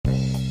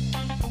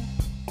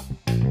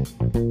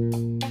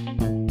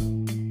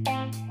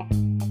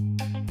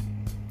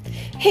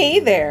Hey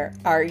there,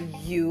 are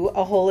you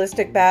a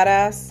holistic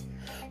badass?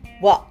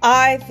 Well,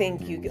 I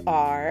think you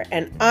are,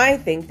 and I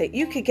think that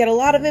you could get a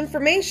lot of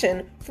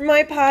information from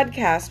my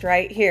podcast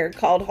right here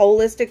called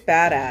Holistic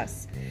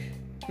Badass.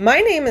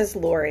 My name is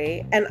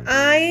Lori, and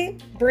I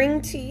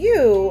bring to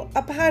you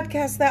a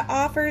podcast that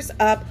offers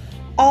up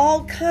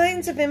all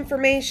kinds of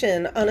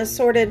information on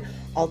assorted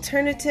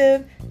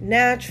alternative,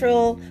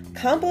 natural,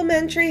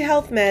 complementary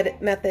health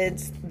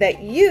methods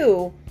that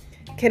you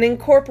can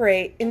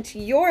incorporate into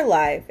your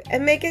life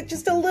and make it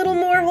just a little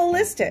more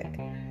holistic.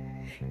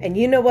 And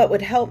you know what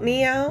would help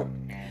me out?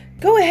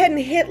 Go ahead and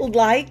hit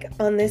like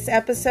on this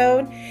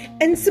episode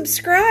and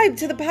subscribe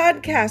to the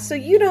podcast so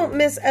you don't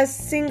miss a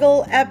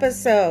single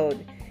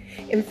episode.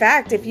 In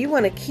fact, if you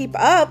want to keep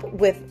up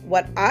with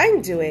what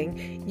I'm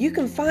doing, you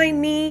can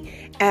find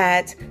me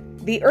at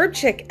The Herb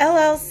Chick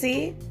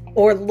LLC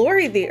or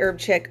Lori the Herb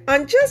Chick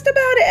on just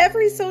about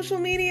every social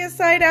media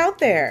site out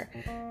there.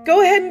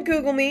 Go ahead and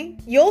Google me,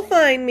 you'll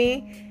find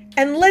me,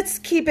 and let's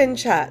keep in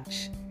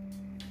touch.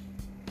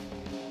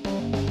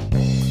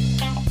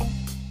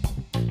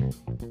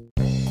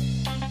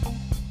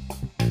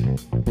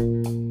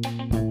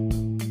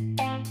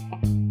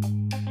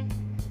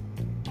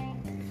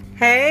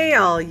 Hey,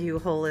 all you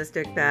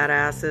holistic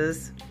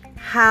badasses.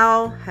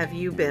 How have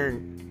you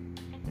been?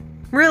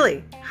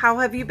 Really, how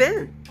have you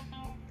been?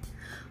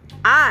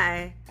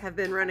 I have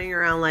been running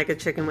around like a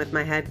chicken with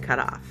my head cut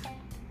off.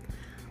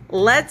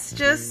 Let's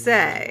just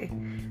say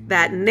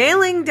that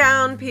nailing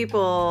down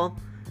people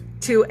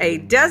to a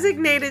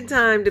designated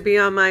time to be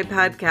on my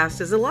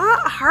podcast is a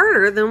lot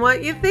harder than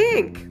what you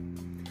think.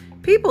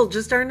 People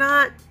just are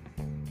not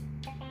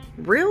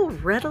real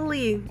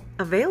readily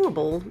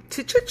available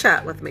to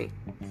chit-chat with me.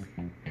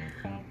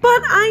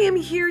 But I am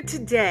here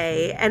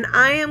today, and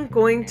I am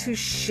going to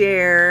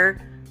share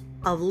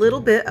a little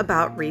bit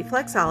about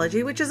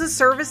Reflexology, which is a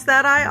service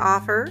that I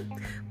offer.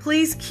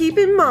 Please keep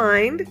in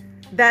mind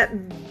that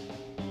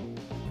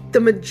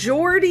the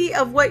majority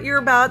of what you're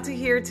about to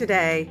hear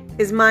today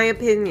is my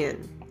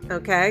opinion,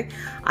 okay?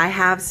 I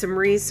have some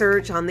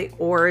research on the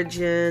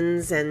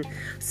origins and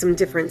some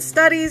different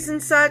studies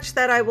and such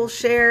that I will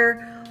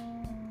share,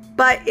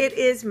 but it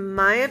is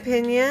my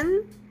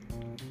opinion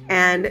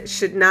and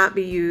should not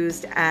be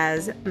used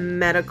as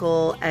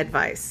medical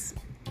advice.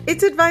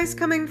 It's advice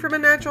coming from a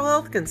natural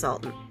health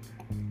consultant.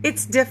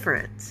 It's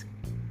different,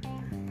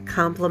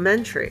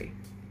 complementary,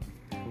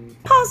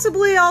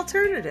 possibly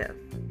alternative,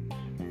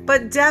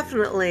 but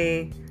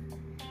definitely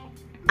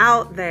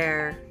out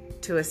there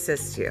to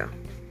assist you.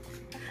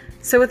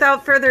 So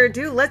without further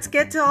ado, let's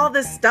get to all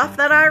this stuff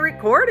that I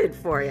recorded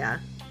for you.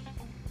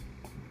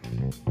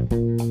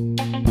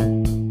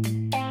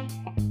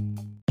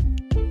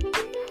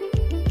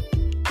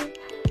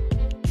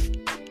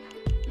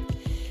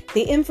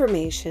 The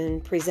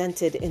information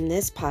presented in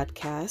this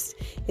podcast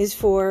is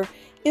for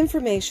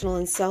informational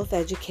and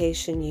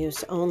self-education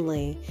use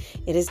only.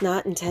 It is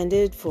not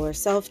intended for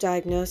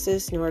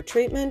self-diagnosis, nor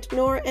treatment,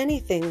 nor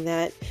anything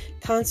that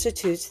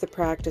constitutes the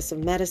practice of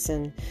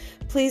medicine.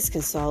 Please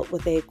consult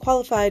with a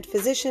qualified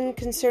physician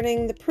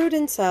concerning the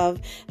prudence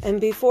of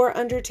and before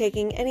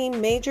undertaking any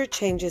major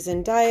changes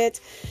in diet,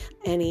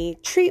 any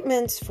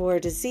treatments for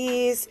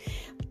disease,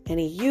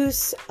 any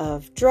use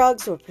of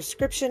drugs or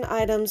prescription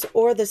items,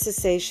 or the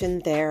cessation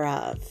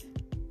thereof.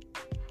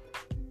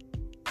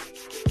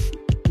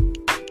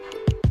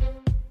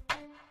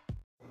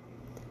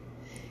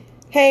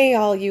 Hey,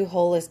 all you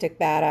holistic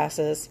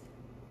badasses.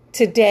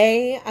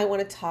 Today, I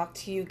want to talk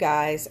to you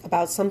guys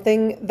about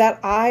something that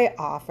I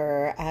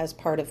offer as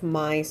part of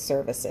my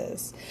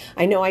services.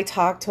 I know I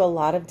talk to a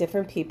lot of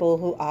different people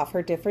who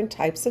offer different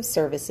types of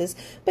services,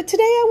 but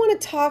today I want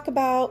to talk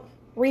about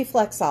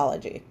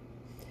reflexology.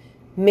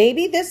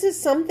 Maybe this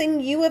is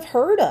something you have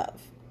heard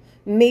of.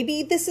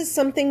 Maybe this is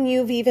something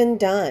you've even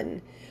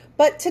done.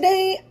 But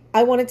today,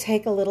 I want to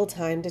take a little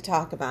time to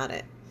talk about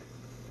it.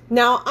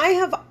 Now, I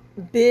have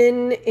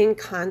been in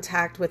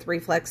contact with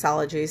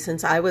reflexology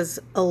since I was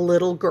a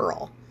little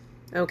girl.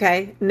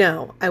 Okay?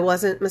 No, I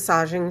wasn't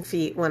massaging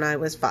feet when I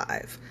was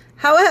 5.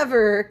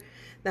 However,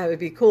 that would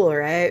be cool,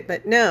 right?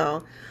 But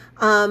no.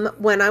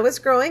 When I was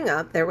growing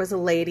up, there was a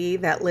lady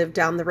that lived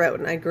down the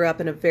road, and I grew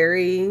up in a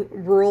very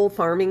rural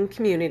farming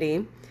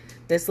community.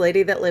 This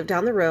lady that lived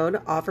down the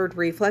road offered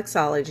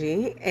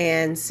reflexology,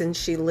 and since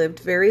she lived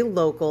very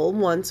local,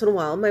 once in a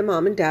while my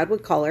mom and dad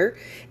would call her,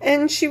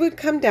 and she would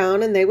come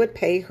down and they would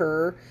pay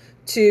her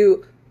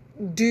to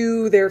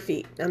do their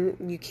feet.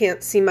 You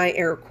can't see my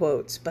air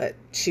quotes, but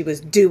she was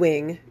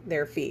doing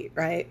their feet,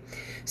 right?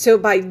 So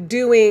by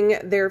doing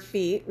their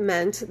feet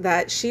meant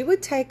that she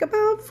would take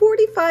about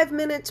 45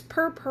 minutes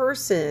per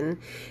person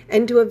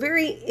and do a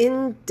very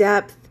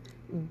in-depth,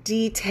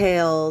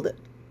 detailed,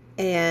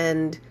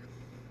 and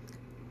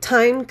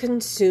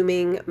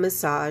time-consuming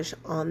massage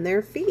on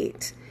their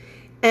feet.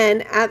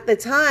 And at the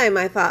time,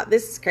 I thought,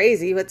 this is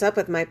crazy. What's up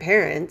with my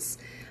parents?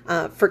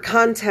 For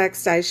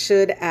context, I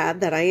should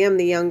add that I am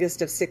the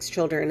youngest of 6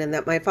 children and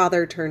that my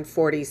father turned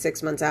 40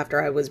 6 months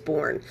after I was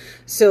born.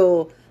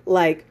 So,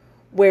 like,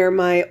 where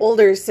my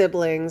older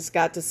siblings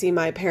got to see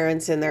my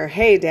parents in their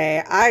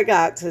heyday, I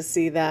got to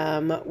see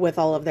them with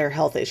all of their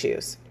health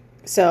issues.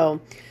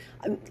 So,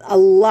 a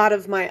lot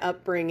of my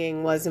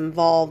upbringing was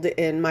involved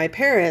in my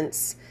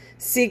parents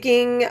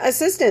seeking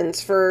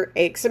assistance for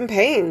aches and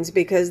pains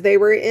because they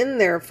were in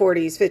their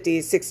 40s, 50s,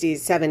 60s,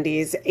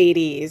 70s,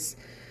 80s.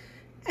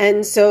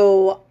 And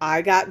so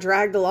I got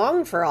dragged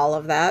along for all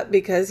of that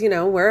because,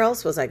 where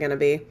else was I going to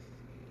be?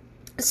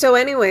 So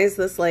anyways,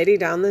 this lady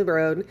down the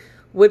road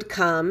would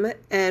come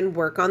and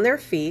work on their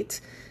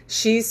feet.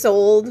 She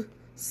sold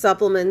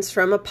supplements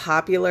from a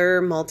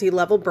popular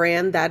multi-level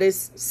brand that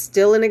is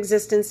still in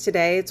existence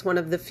today. It's one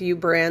of the few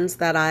brands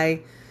that I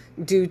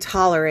do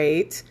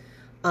tolerate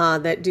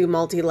that do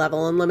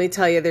multi-level. And let me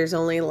tell you, there's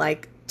only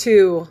like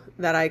 2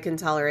 that I can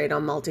tolerate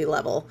on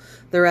multi-level.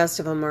 The rest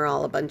of them are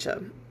all a bunch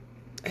of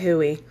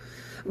hooey.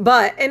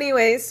 But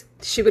anyways,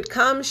 she would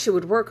come, she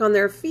would work on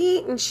their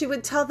feet, and she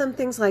would tell them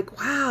things like,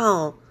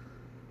 wow,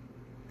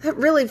 that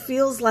really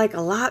feels like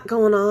a lot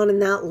going on in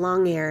that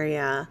lung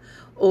area.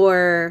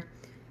 Or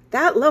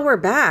that lower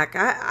back,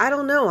 I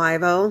don't know,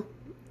 Ivo.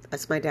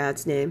 That's my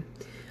dad's name.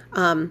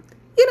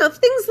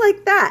 Things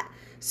like that.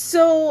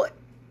 So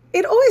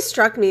it always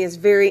struck me as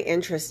very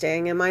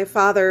interesting. And my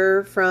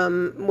father,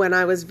 from when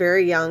I was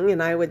very young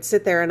and I would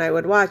sit there and I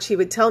would watch, he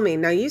would tell me,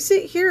 now you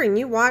sit here and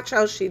you watch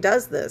how she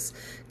does this,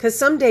 because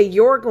someday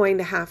you're going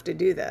to have to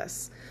do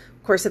this.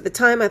 Of course, at the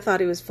time I thought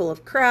he was full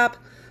of crap,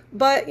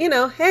 but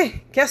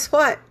hey, guess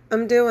what?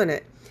 I'm doing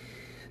it.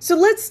 So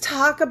let's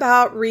talk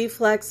about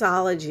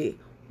reflexology.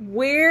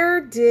 Where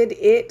did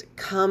it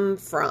come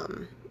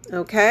from?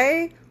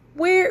 Okay?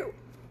 Where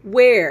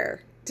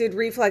did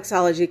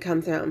reflexology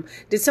come from?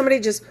 Did somebody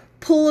just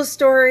pull a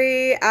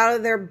story out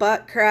of their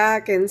butt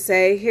crack and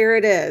say, here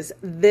it is,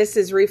 this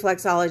is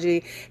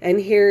reflexology,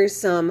 and here's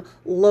some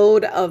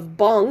load of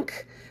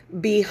bunk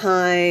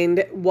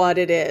behind what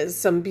it is,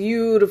 some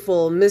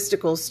beautiful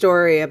mystical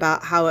story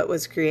about how it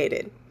was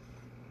created?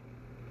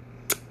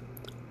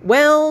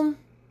 Well,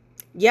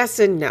 yes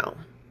and no.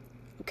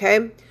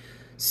 Okay?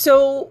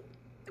 So,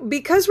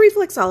 because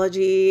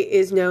reflexology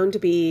is known to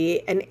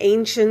be an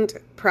ancient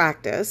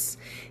practice,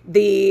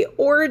 the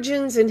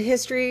origins and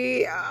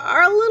history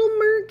are a little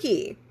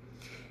murky.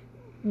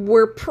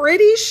 We're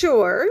pretty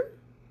sure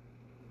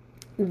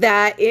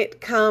that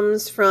it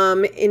comes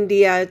from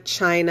India,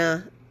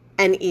 China,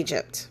 and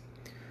Egypt.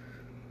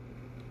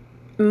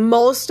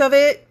 Most of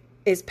it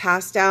is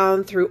passed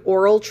down through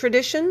oral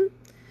tradition.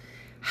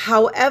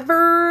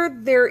 However,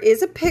 there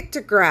is a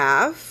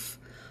pictograph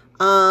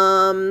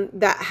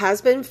that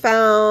has been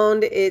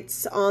found.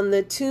 It's on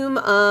the tomb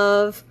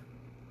of,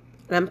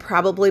 and I'm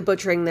probably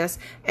butchering this,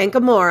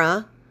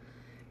 Ankh-Morpork,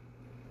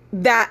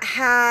 that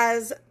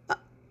has,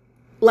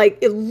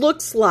 it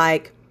looks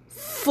like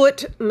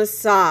foot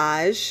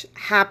massage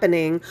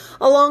happening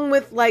along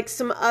with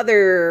some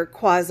other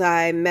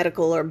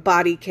quasi-medical or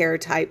body care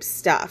type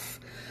stuff.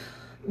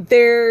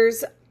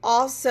 There's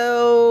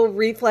also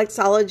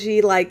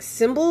reflexology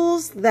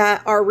symbols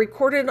that are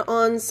recorded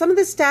on some of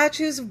the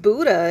statues of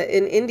Buddha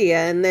in India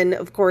and then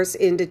of course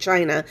into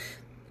China.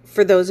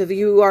 For those of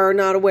you who are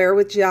not aware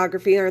with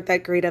geography, aren't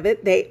that great of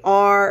it, they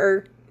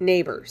are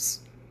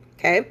neighbors.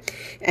 Okay?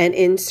 And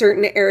in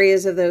certain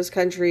areas of those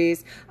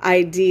countries,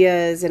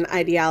 ideas and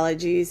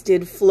ideologies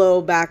did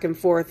flow back and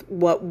forth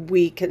what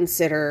we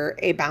consider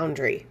a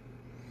boundary.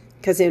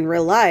 Because in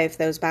real life,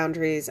 those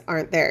boundaries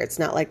aren't there. It's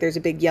not like there's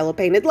a big yellow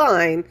painted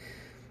line,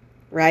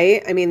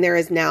 right? I mean, there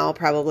is now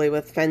probably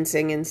with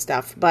fencing and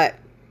stuff, but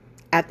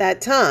at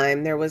that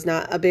time, there was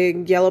not a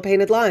big yellow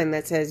painted line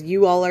that says,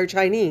 you all are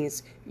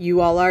Chinese,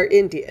 you all are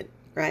Indian,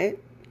 right?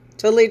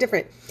 Totally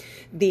different.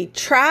 The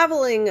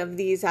traveling of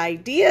these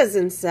ideas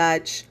and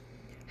such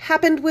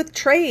happened with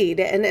trade,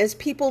 and as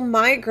people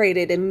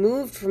migrated and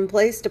moved from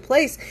place to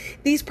place,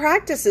 these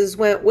practices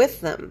went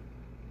with them.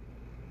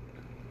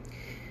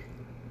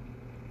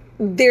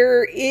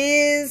 There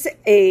is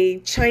a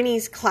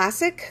Chinese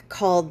classic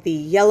called The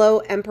Yellow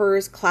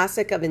Emperor's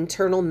Classic of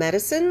Internal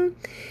Medicine.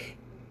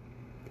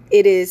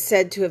 It is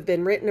said to have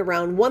been written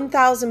around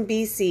 1000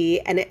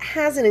 BC, and it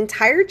has an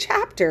entire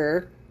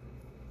chapter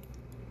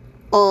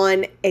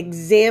on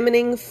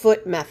examining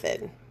foot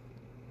method.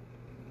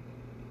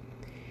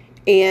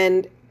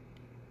 And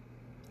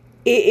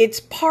it's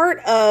part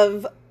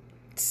of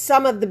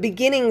some of the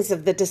beginnings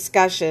of the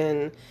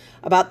discussion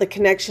about the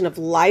connection of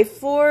life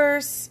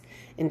force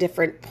in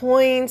different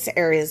points,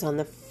 areas on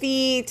the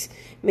feet,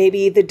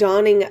 maybe the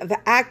dawning of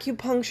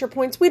acupuncture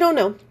points. We don't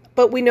know,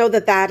 but we know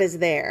that that is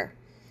there.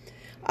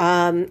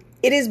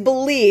 It is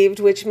believed,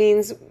 which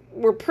means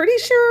we're pretty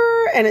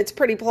sure, and it's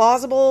pretty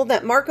plausible,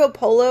 that Marco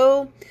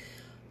Polo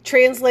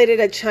translated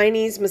a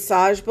Chinese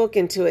massage book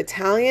into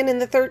Italian in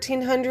the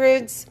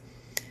 1300s,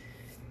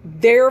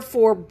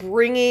 therefore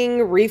bringing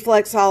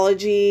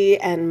reflexology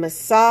and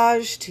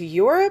massage to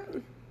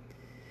Europe.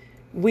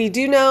 We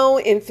do know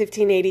in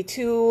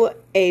 1582,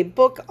 a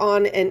book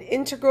on an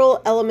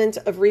integral element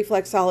of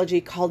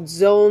reflexology called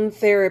zone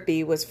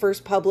therapy was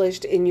first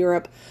published in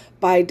Europe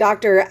by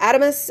Dr.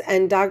 Adamus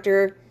and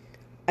Dr.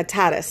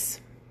 Atatis.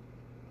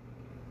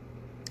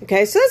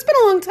 Okay, so that's been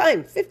a long time,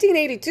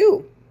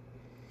 1582.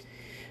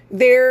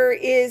 There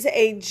is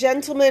a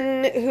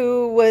gentleman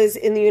who was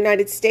in the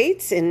United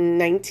States in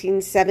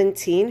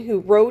 1917 who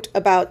wrote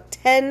about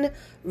 10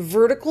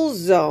 vertical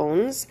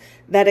zones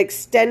that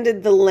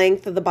extended the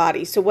length of the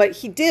body. So what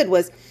he did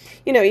was,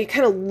 you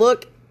kind of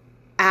look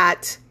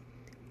at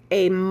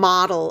a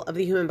model of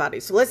the human body.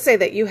 So let's say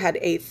that you had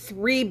a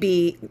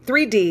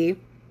 3D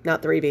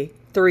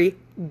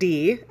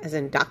as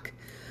in duck,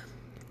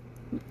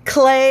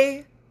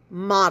 clay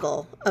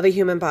model of a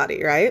human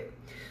body, right?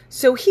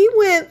 So he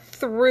went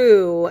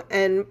through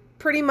and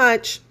pretty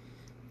much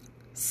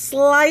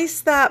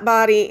sliced that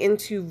body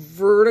into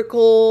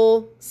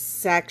vertical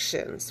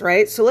sections,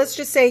 right? So let's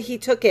just say he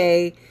took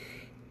a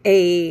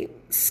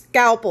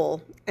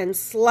scalpel and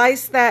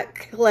sliced that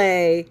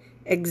clay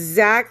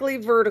exactly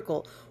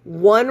vertical,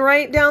 one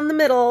right down the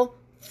middle,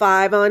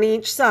 5 on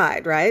each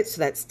side, right?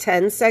 So that's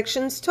 10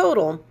 sections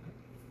total.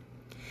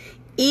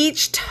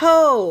 Each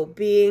toe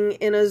being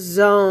in a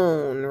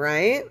zone,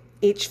 right?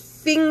 Each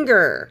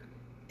finger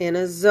in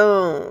a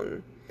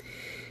zone.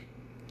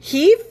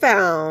 He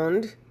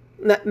found,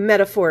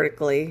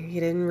 metaphorically, he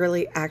didn't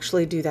really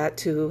actually do that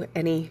to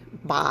any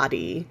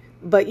body,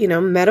 but,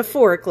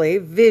 metaphorically,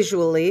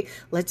 visually,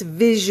 let's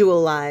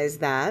visualize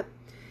that.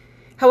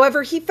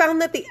 However, he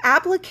found that the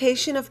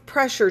application of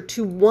pressure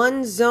to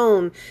one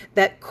zone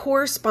that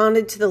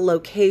corresponded to the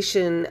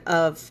location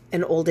of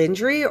an old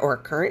injury or a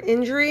current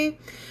injury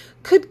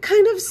could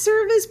kind of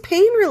serve as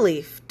pain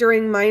relief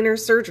during minor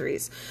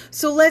surgeries.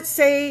 So let's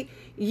say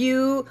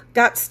you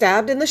got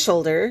stabbed in the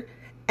shoulder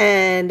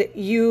and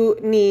you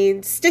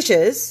need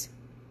stitches,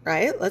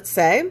 right? Let's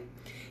say.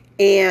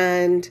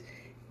 And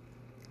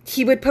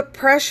he would put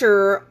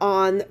pressure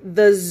on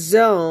the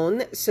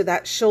zone. So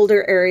that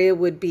shoulder area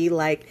would be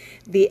like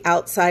the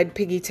outside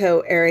piggy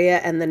toe area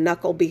and the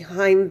knuckle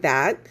behind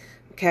that.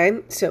 Okay.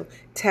 So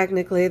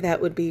technically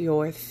that would be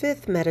your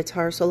 5th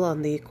metatarsal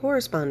on the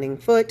corresponding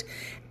foot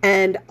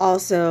and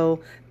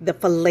also the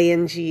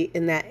phalange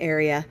in that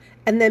area.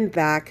 And then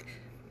back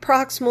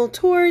proximal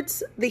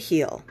towards the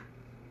heel.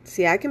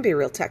 See, I can be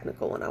real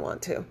technical when I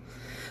want to.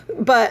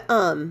 But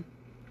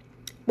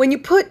when you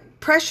put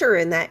pressure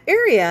in that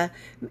area,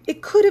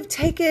 it could have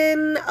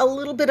taken a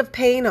little bit of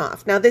pain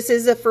off. Now, this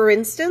is a for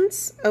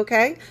instance,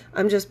 okay?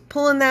 I'm just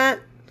pulling that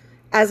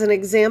as an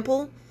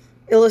example,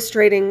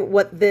 illustrating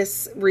what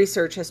this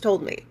research has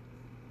told me.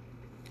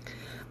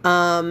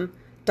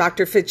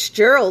 Dr.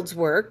 Fitzgerald's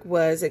work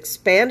was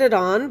expanded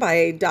on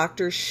by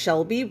Dr.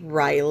 Shelby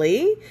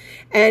Riley,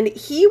 and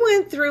he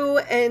went through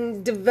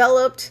and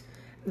developed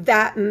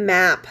that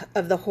map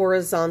of the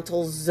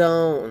horizontal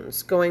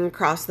zones going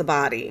across the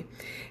body.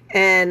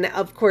 And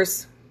of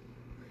course,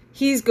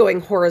 he's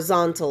going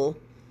horizontal.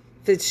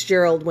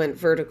 Fitzgerald went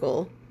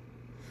vertical.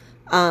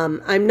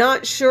 I'm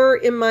not sure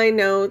in my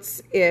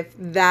notes if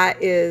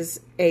that is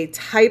a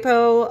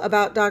typo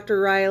about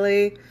Dr.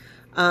 Riley,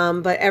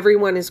 but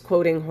everyone is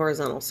quoting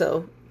horizontal,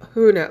 so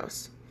who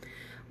knows?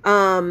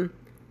 I'm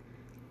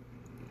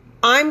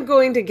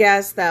going to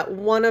guess that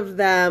one of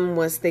them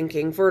was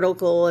thinking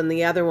vertical and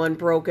the other one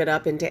broke it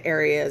up into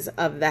areas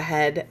of the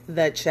head,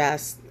 the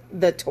chest,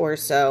 the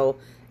torso,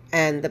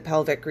 and the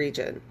pelvic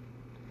region,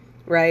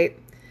 right?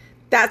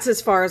 That's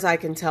as far as I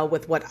can tell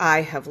with what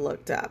I have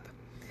looked up.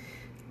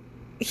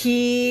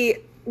 He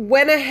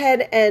went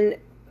ahead and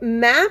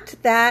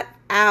mapped that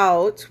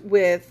out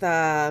with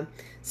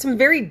some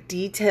very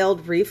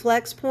detailed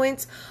reflex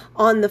points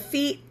on the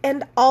feet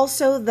and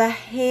also the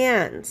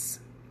hands,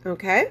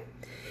 okay?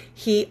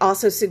 He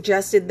also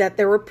suggested that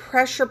there were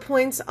pressure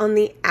points on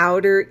the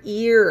outer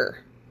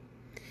ear.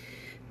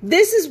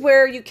 This is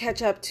where you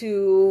catch up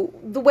to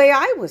the way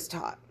I was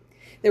taught.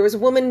 There was a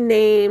woman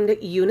named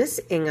Eunice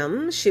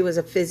Ingham. She was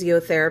a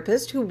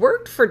physiotherapist who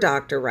worked for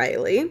Dr.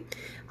 Riley.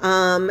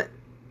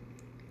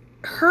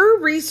 Her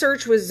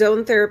research with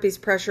zone therapy's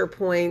pressure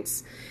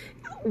points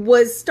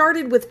was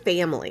started with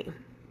family.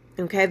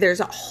 Okay, there's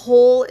a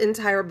whole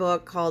entire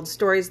book called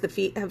Stories the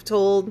Feet Have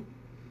Told,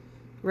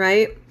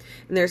 right?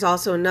 And there's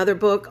also another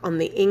book on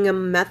the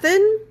Ingham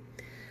method.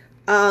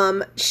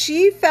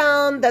 She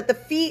found that the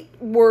feet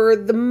were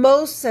the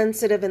most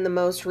sensitive and the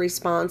most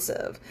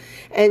responsive.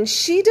 And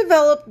she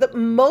developed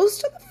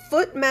most of the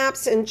foot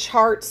maps and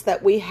charts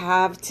that we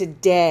have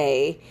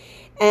today.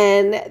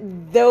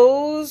 And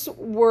those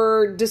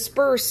were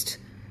dispersed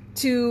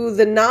to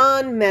the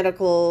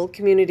non-medical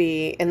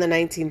community in the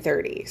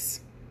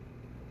 1930s.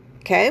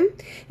 Okay.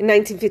 In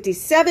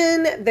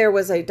 1957, there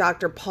was a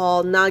Dr.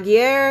 Paul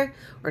Nagier,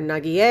 or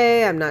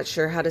Nagier, I'm not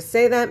sure how to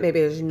say that.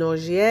 Maybe it was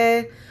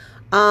Nogier.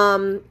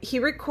 He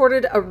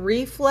recorded a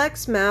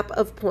reflex map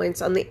of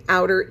points on the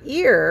outer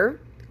ear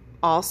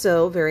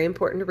also very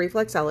important to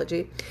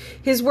reflexology.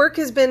 His work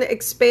has been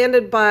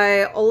expanded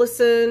by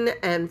Olesen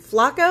and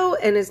Flacco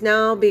and is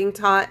now being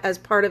taught as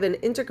part of an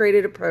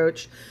integrated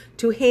approach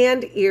to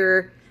hand,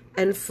 ear,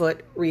 and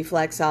foot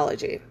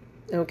reflexology.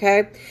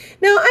 Okay.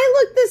 Now, I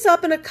looked this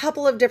up in a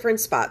couple of different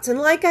spots. And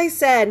like I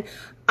said,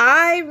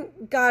 I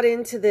got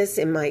into this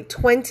in my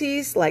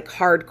 20s, like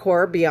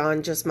hardcore,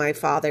 beyond just my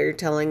father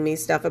telling me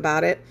stuff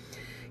about it.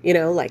 You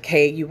know, like,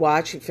 hey, you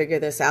watch, you figure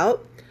this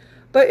out.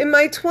 But in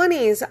my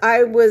 20s,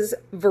 I was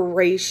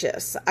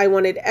voracious. I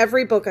wanted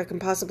every book I can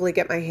possibly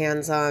get my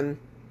hands on.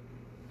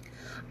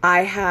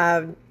 I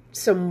have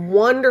some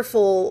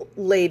wonderful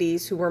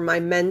ladies who were my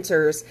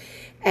mentors,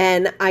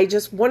 and I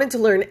just wanted to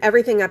learn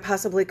everything I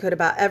possibly could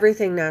about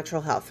everything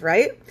natural health,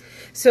 right?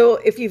 So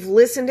if you've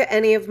listened to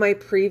any of my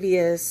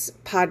previous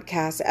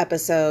podcast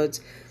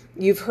episodes,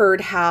 you've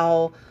heard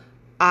how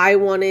I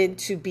wanted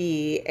to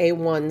be a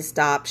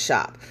one-stop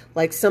shop.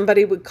 Like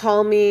somebody would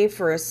call me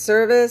for a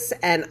service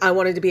and I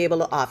wanted to be able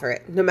to offer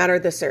it, no matter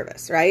the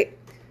service, right?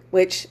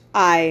 Which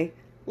I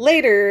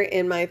later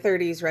in my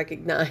 30s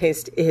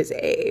recognized is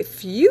a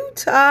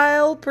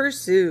futile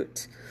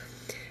pursuit.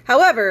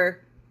 However,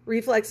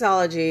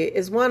 reflexology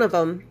is one of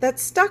them that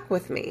stuck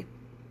with me.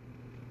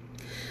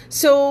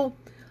 So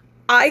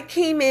I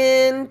came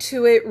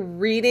into it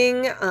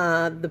reading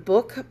the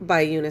book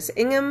by Eunice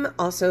Ingham,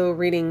 also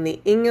reading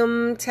the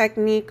Ingham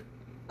technique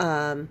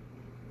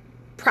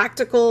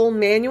practical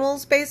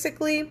manuals,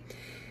 basically,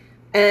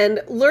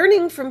 and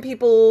learning from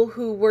people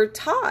who were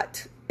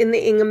taught in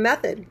the Ingham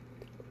method.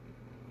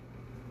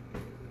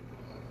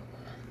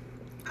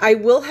 I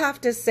will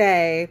have to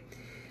say,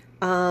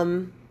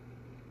 trying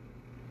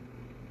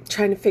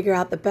to figure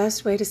out the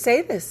best way to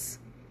say this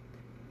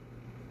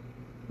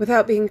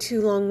without being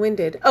too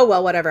long-winded. Oh,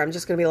 well, whatever. I'm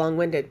just going to be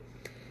long-winded.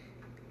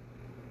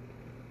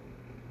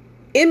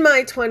 In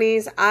my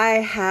 20s, I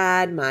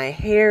had my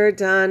hair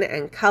done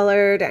and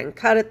colored and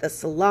cut at the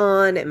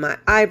salon and my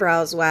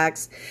eyebrows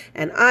waxed,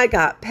 and I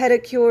got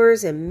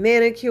pedicures and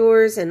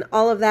manicures and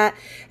all of that.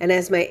 And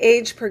as my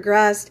age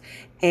progressed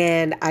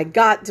and I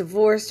got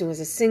divorced and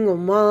was a single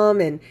mom,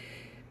 and,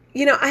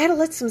 you know, I had to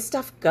let some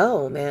stuff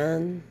go,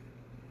 man.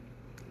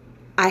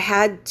 I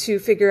had to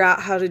figure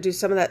out how to do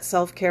some of that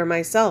self-care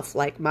myself,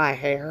 like my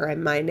hair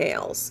and my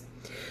nails.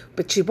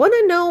 But you want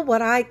to know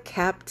what I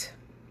kept?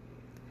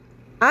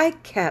 I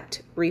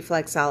kept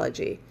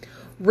reflexology.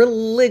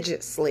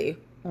 Religiously,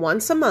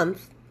 once a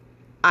month,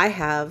 I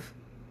have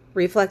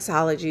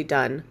reflexology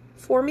done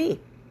for me.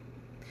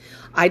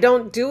 I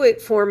don't do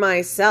it for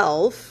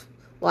myself.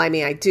 Well, I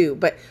mean, I do,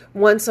 but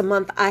once a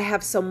month, I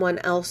have someone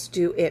else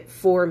do it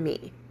for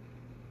me.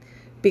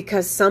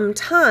 Because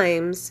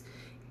sometimes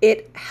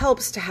it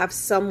helps to have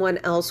someone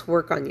else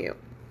work on you.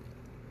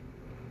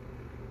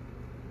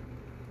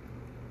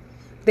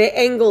 The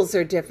angles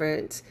are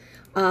different.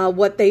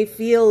 What they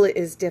feel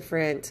is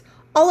different.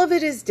 All of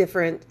it is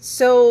different.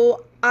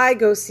 So I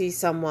go see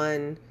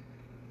someone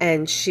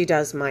and she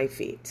does my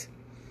feet.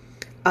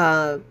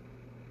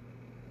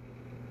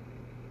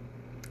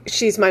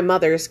 She's my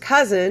mother's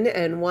cousin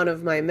and one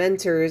of my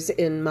mentors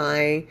in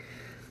my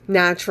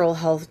natural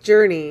health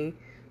journey.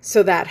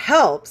 So that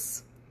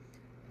helps.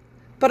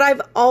 But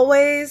I've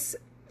always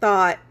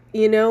thought,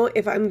 you know,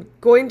 if I'm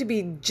going to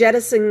be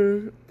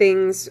jettisoning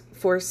things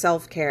for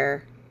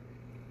self-care,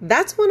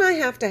 that's when I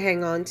have to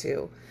hang on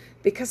to,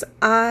 because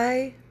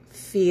I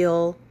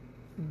feel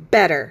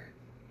better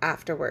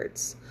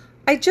afterwards.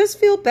 I just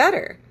feel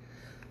better.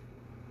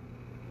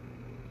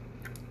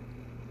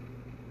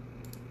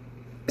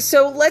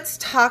 So let's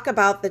talk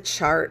about the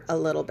chart a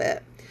little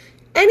bit.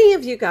 Any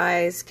of you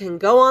guys can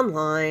go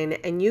online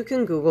and you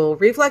can Google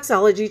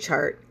reflexology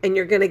chart and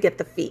you're going to get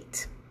the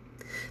feet.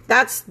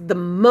 That's the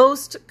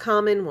most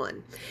common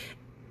one.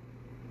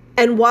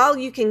 And while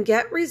you can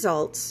get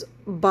results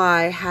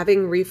by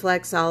having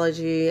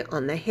reflexology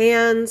on the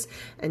hands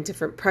and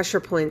different pressure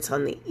points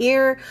on the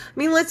ear, I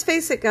mean, let's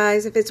face it,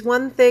 guys, if it's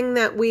one thing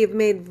that we've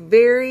made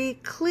very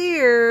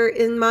clear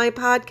in my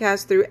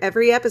podcast through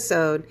every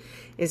episode,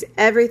 is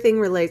everything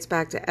relates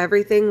back to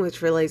everything,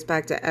 which relates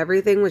back to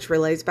everything, which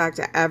relates back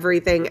to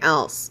everything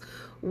else.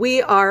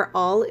 We are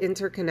all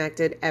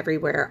interconnected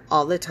everywhere,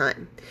 all the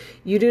time.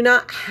 You do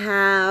not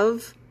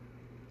have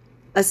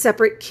a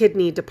separate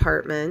kidney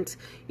department.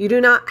 You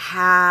do not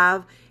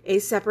have a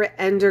separate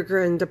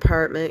endocrine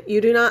department.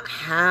 You do not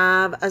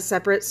have a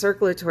separate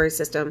circulatory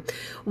system.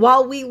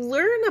 While we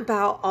learn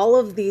about all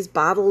of these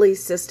bodily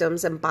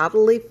systems and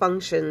bodily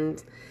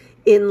functions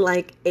in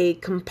like a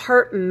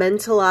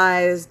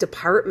compartmentalized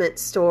department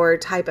store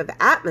type of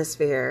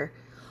atmosphere,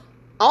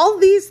 all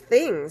these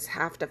things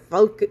have to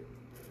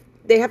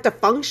they have to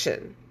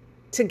function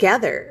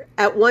together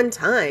at one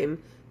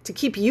time to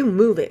keep you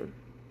moving.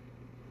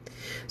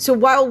 So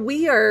while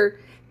we are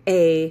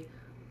a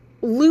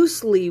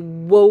loosely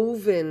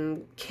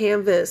woven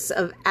canvas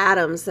of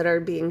atoms that are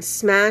being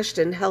smashed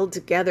and held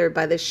together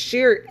by the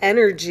sheer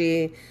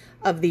energy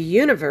of the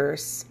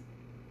universe,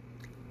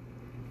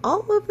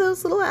 all of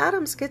those little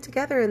atoms get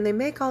together and they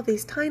make all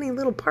these tiny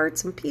little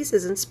parts and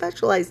pieces and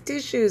specialized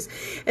tissues.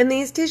 And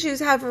these tissues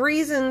have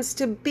reasons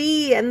to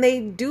be and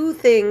they do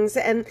things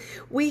and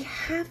we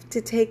have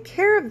to take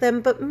care of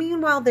them. But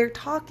meanwhile, they're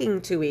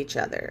talking to each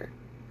other.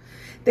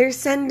 They're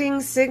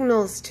sending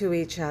signals to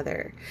each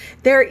other.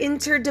 They're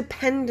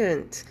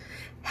interdependent.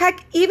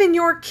 Heck, even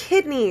your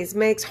kidneys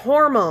makes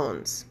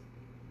hormones.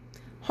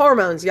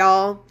 Hormones,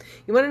 y'all.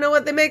 You want to know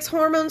what that makes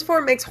hormones for?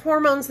 It makes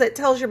hormones that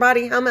tells your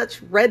body how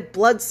much red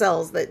blood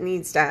cells that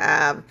needs to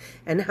have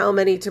and how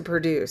many to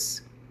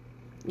produce.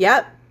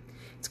 Yep.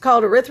 It's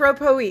called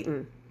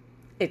erythropoietin.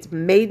 It's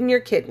made in your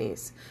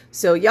kidneys.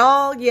 So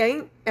y'all, you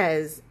ain't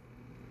as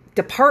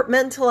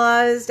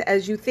departmentalized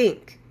as you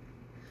think.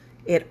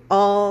 It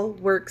all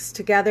works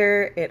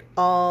together. It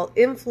all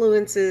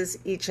influences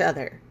each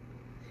other.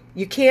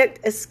 You can't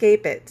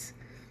escape it.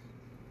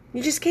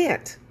 You just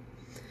can't.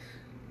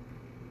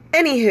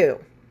 Anywho,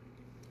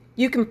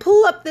 you can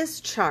pull up this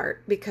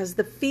chart because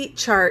the feet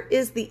chart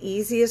is the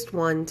easiest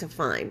one to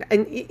find.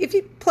 And if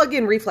you plug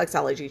in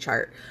Reflexology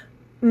chart,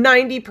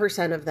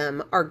 90% of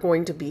them are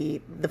going to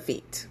be the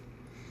feet.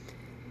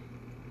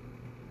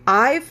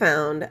 I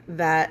found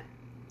that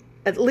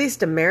at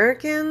least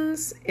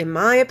Americans, in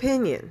my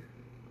opinion,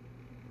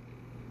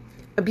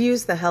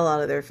 abuse the hell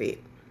out of their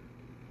feet.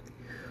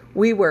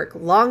 We work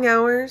long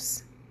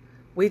hours.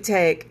 We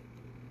take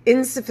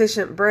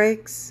insufficient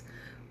breaks.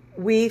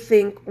 We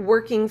think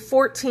working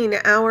 14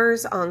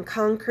 hours on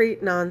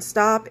concrete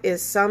nonstop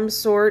is some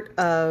sort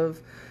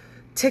of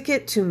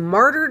ticket to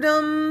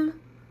martyrdom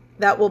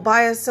that will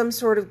buy us some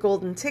sort of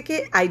golden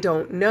ticket. I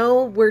don't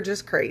know. We're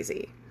just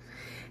crazy.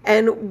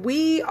 And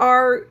we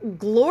are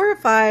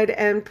glorified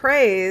and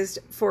praised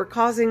for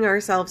causing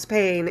ourselves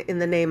pain in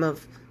the name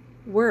of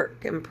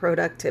work and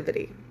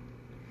productivity,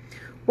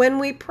 when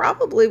we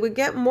probably would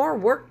get more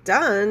work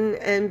done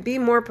and be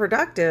more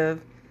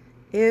productive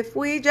if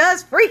we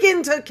just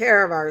freaking took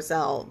care of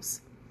ourselves.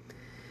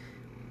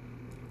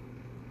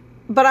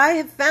 But I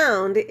have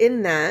found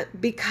in that,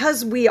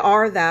 because we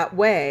are that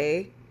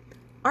way,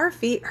 our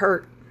feet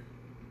hurt.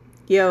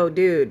 Yo,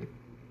 dude,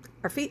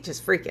 our feet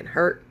just freaking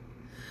hurt.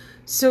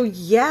 So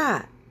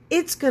yeah,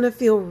 it's going to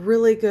feel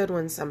really good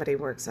when somebody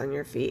works on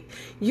your feet.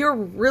 You're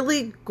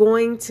really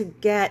going to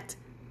get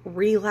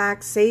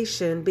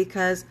relaxation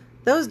because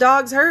those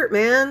dogs hurt,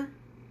 man.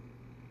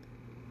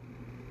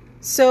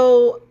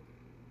 So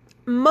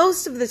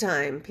most of the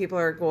time, people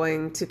are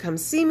going to come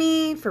see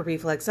me for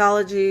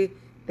reflexology.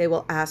 They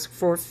will ask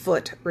for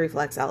foot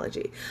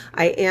reflexology.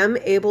 I am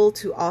able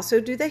to also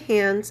do the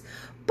hands,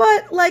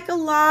 but like a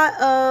lot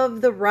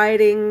of the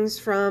writings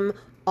from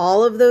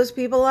all of those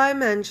people I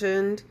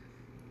mentioned,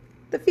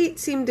 the feet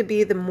seem to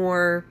be the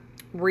more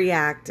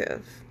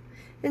reactive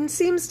and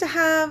seems to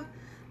have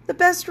the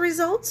best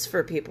results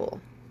for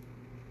people.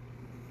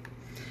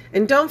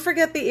 And don't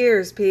forget the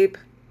ears, peep.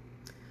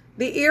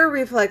 The ear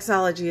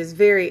reflexology is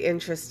very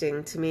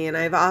interesting to me, and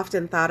I've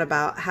often thought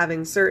about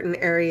having certain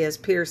areas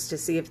pierced to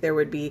see if there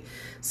would be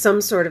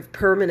some sort of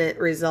permanent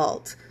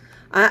result.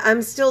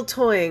 I'm still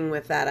toying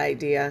with that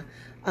idea.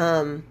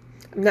 I'm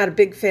not a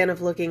big fan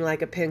of looking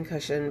like a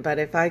pincushion, but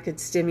if I could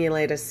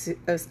stimulate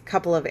a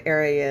couple of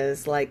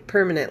areas like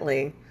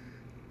permanently,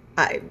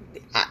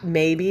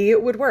 maybe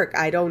it would work.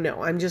 I don't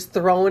know. I'm just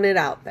throwing it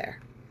out there.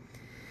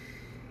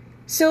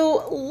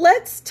 So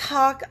let's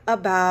talk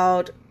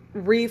about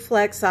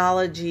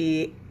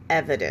reflexology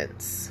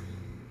evidence.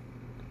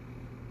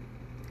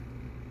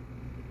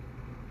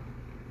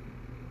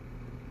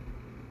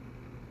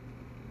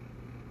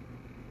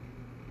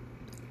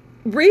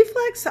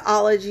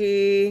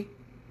 Reflexology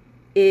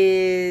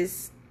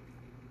is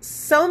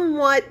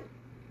somewhat,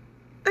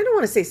 I don't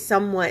want to say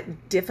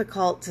somewhat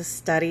difficult to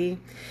study,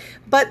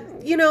 but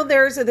you know,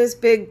 there's this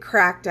big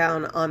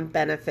crackdown on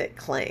benefit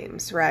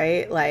claims,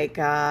 right? Like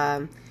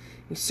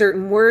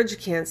certain words you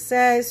can't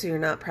say, so you're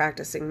not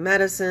practicing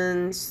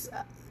medicines,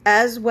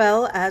 as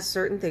well as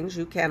certain things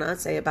you cannot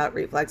say about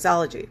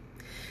reflexology.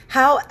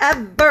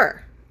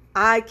 However,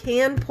 I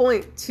can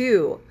point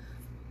to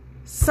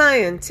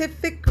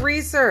scientific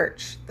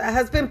research that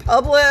has been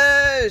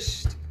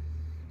published,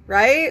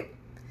 right?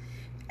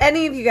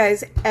 Any of you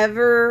guys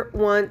ever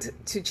want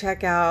to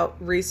check out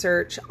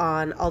research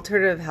on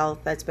alternative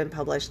health that's been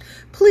published,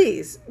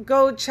 please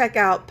go check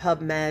out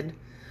PubMed.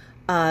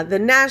 The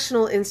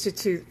National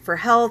Institute for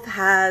Health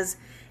has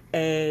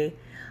a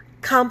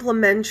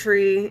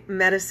complementary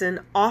medicine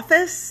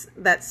office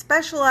that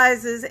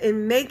specializes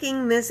in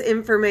making this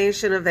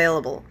information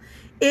available.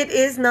 It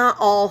is not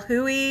all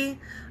hooey.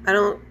 I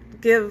don't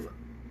give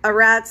a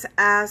rat's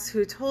ass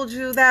who told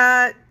you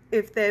that,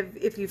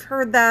 if you've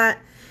heard that.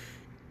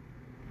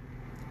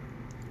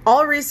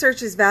 All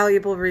research is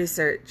valuable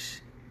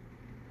research.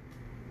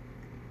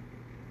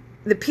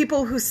 The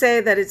people who say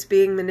that it's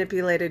being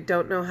manipulated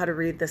don't know how to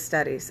read the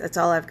studies. That's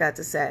all I've got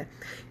to say.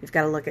 You've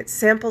got to look at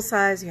sample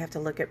size. You have to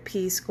look at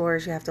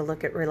p-scores. You have to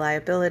look at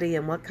reliability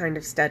and what kind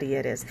of study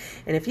it is.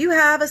 And if you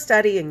have a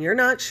study and you're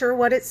not sure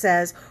what it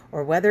says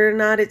or whether or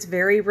not it's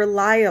very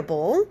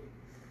reliable,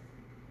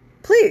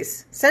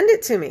 please send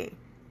it to me.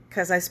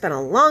 because I spent a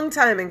long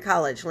time in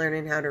college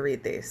learning how to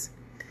read these.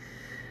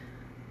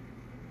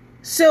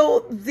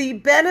 So the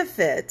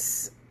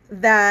benefits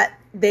that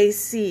they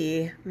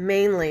see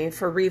mainly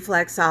for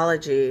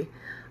reflexology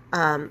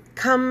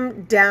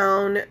come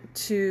down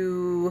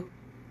to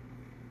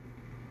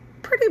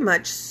pretty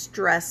much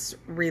stress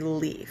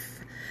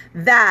relief.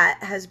 That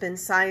has been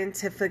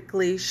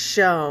scientifically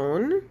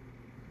shown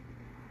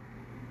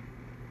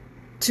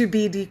to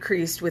be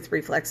decreased with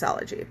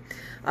reflexology.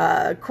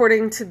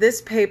 According to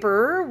this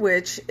paper,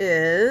 which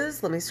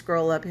is, let me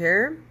scroll up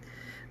here,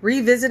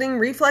 Revisiting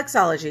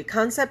Reflexology,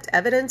 Concept,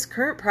 Evidence,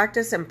 Current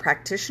Practice, and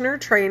Practitioner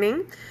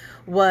Training,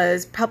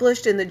 was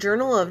published in the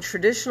Journal of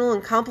Traditional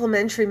and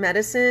Complementary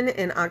Medicine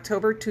in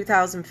October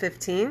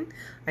 2015.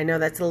 I know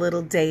that's a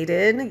little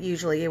dated.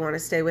 Usually you want to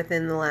stay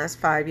within the last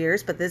 5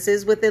 years, but this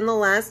is within the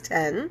last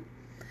 10.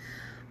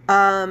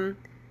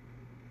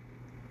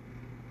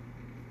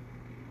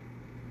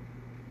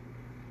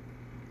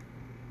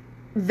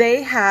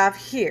 They have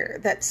here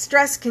that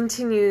stress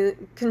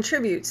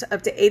contributes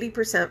up to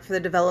 80% for the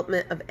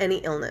development of any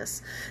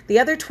illness. The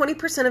other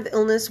 20% of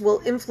illness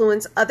will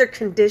influence other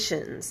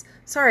conditions.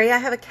 Sorry, I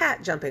have a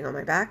cat jumping on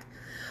my back.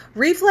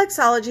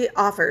 Reflexology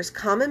offers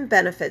common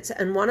benefits,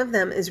 and one of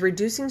them is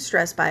reducing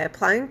stress by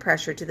applying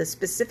pressure to the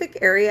specific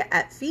area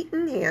at feet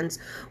and hands,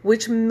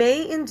 which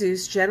may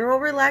induce general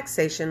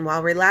relaxation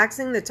while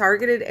relaxing the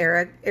targeted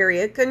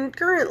area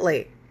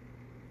concurrently.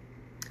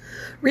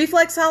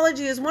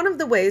 Reflexology is one of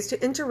the ways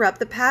to interrupt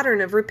the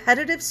pattern of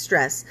repetitive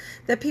stress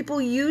that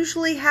people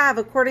usually have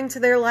according to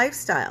their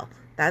lifestyle.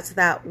 That's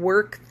that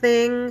work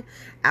thing,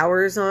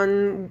 hours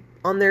on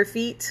their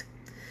feet.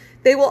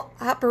 They will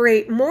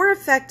operate more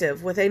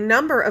effective with a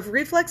number of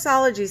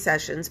reflexology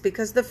sessions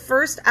because the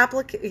first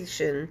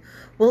application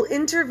will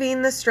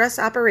intervene the stress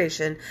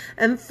operation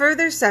and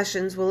further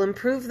sessions will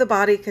improve the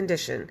body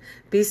condition.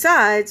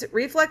 Besides,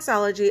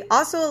 reflexology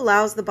also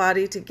allows the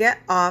body to get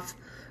off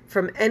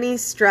from any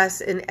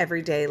stress in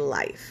everyday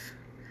life.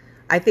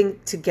 I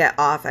think to get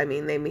off, they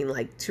mean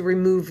like to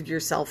remove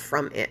yourself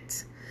from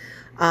it.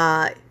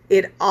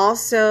 It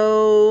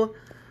also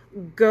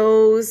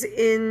goes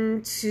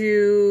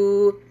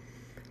into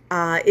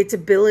its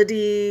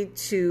ability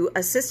to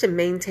assist and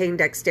maintain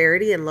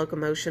dexterity and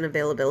locomotion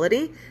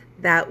availability.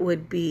 That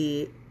would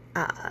be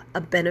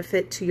a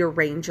benefit to your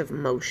range of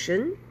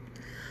motion.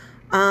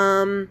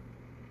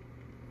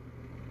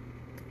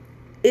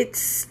 It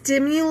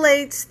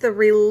stimulates the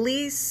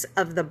release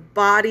of the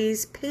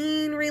body's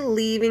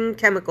pain-relieving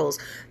chemicals.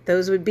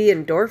 Those would be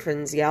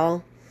endorphins,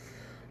 y'all.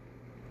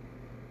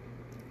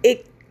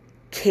 It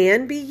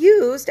can be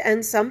used,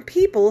 and some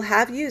people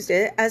have used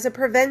it, as a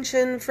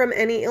prevention from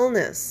any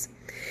illness.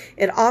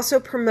 It also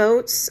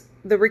promotes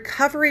the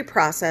recovery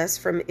process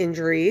from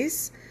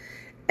injuries,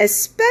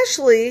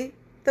 especially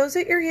those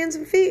at your hands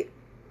and feet.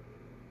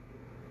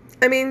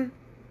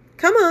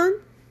 Come on.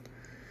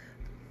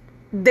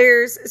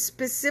 There's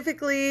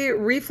specifically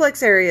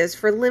reflex areas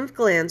for lymph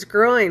glands,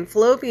 groin,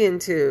 fallopian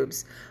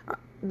tubes,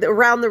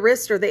 around the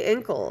wrist or the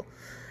ankle.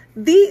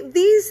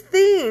 These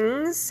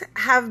things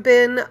have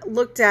been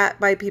looked at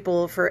by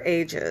people for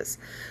ages.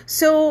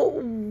 So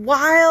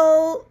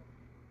while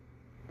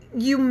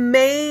you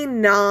may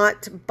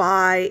not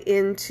buy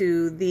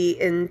into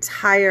the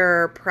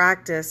entire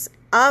practice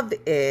of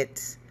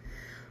it,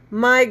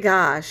 my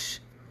gosh,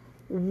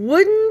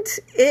 wouldn't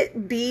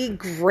it be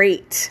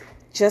great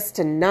just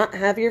to not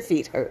have your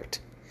feet hurt?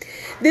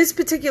 This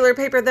particular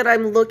paper that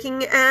I'm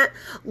looking at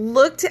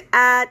looked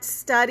at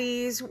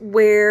studies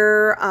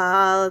where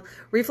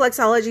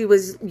reflexology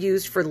was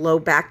used for low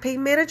back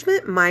pain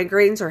management,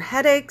 migraines or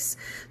headaches,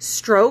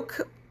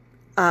 stroke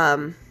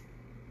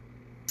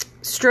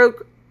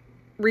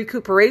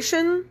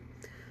recuperation,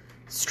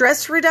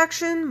 stress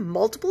reduction,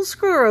 multiple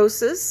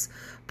sclerosis,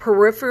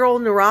 peripheral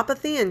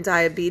neuropathy and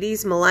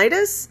diabetes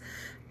mellitus,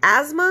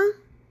 asthma.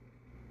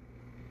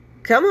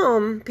 Come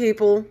on,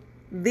 people.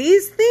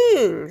 These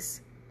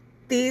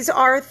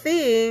are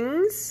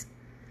things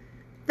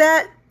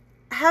that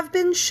have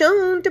been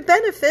shown to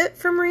benefit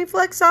from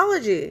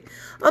reflexology,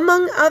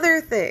 among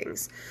other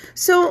things.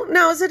 So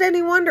now, is it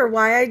any wonder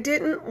why I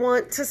didn't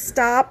want to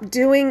stop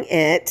doing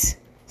it?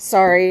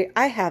 Sorry,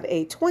 I have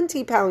a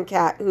 20-pound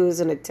cat who is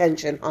an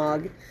attention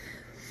hog.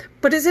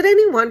 But is it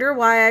any wonder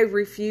why I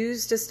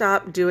refuse to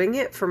stop doing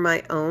it for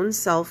my own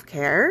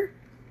self-care?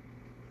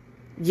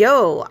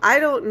 I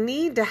don't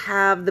need to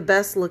have the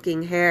best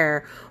looking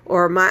hair,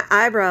 or my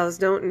eyebrows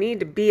don't need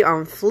to be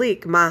on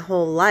fleek my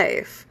whole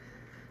life.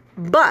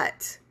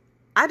 But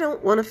I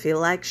don't want to feel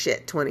like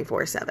shit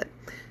 24/7.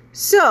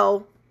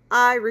 So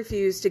I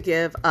refuse to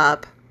give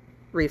up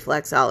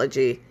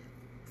reflexology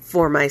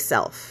for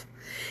myself.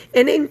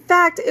 And in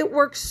fact, it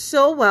works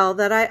so well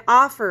that I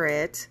offer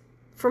it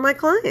for my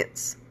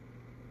clients.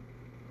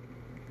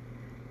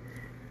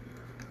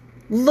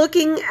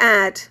 Looking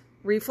at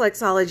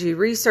reflexology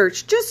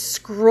research,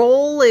 just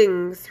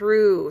scrolling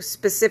through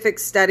specific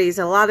studies.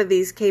 A lot of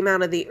these came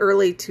out of the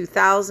early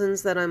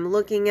 2000s that I'm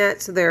looking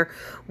at. So they're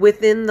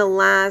within the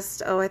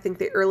last, I think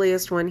the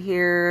earliest one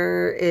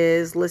here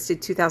is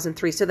listed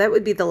 2003. So that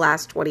would be the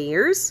last 20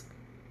 years.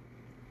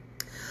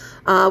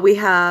 We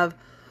have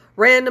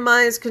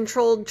randomized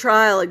controlled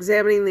trial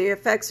examining the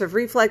effects of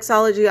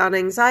reflexology on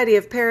anxiety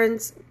of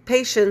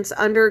patients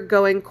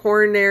undergoing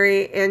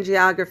coronary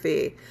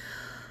angiography.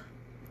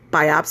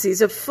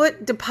 Biopsies of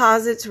foot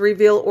deposits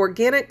reveal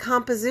organic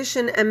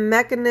composition and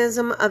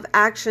mechanism of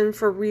action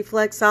for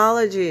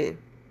reflexology.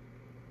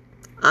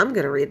 I'm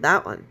going to read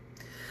that one.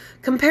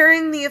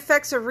 Comparing the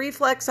effects of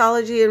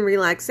reflexology and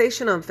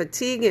relaxation on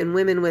fatigue in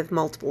women with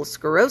multiple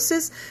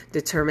sclerosis,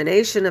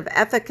 determination of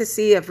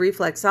efficacy of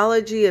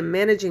reflexology in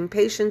managing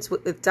patients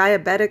with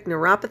diabetic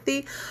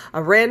neuropathy, a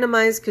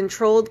randomized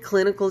controlled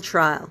clinical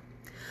trial.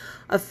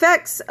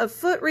 Effects of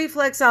foot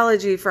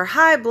reflexology for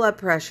high blood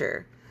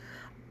pressure.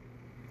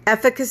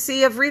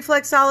 Efficacy of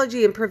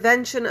reflexology in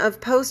prevention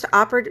of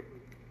post-operative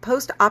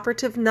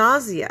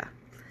nausea.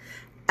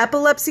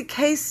 Epilepsy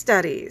case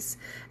studies.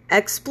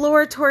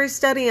 Exploratory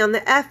study on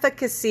the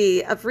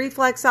efficacy of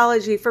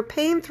reflexology for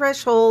pain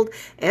threshold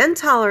and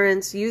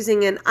tolerance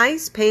using an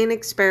ice pain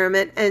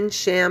experiment and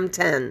sham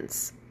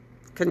TENS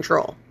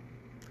control.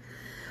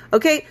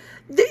 Okay,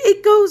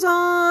 it goes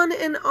on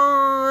and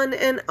on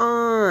and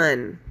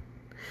on.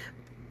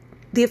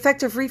 The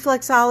effect of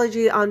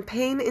reflexology on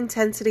pain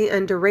intensity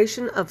and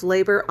duration of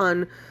labor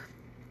on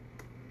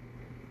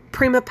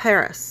prima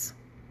pares.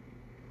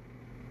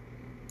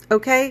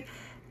 Okay?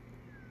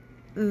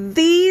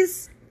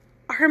 These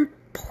are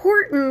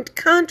important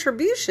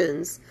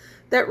contributions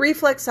that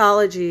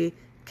reflexology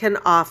can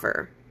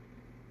offer.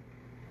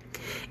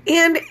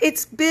 And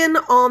it's been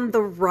on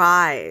the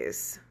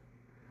rise.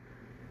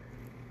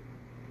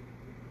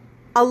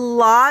 A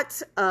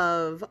lot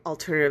of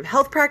alternative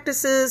health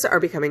practices are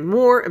becoming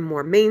more and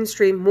more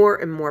mainstream, more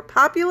and more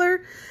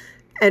popular,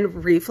 and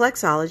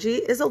reflexology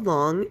is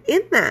along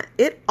in that.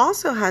 It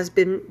also has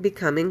been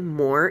becoming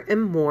more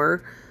and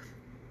more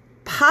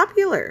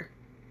popular,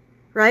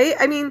 right?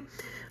 I mean,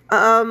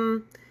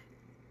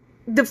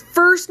 the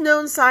first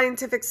known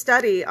scientific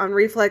study on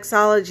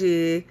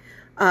reflexology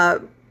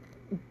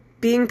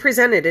being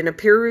presented in a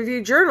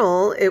peer-reviewed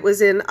journal, it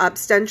was in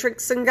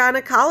Obstetrics and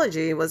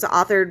Gynecology. It was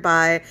authored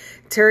by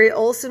Terry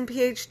Olson,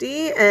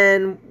 PhD,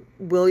 and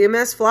William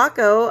S.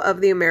 Flacco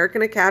of the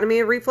American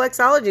Academy of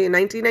Reflexology in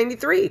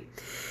 1993.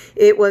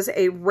 It was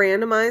a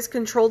randomized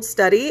controlled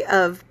study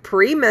of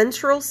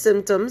premenstrual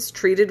symptoms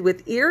treated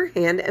with ear,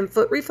 hand, and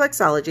foot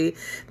reflexology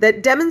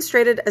that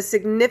demonstrated a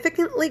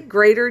significantly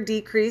greater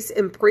decrease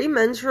in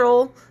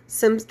premenstrual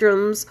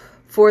symptoms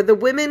for the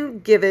women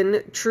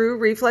given true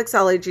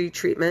reflexology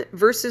treatment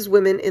versus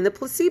women in the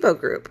placebo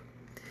group.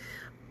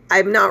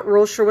 I'm not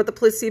real sure what the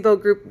placebo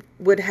group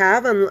would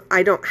have, and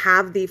I don't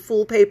have the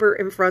full paper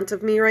in front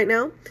of me right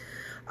now.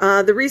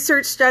 The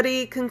research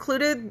study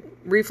concluded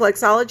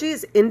reflexology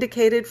is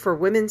indicated for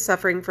women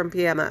suffering from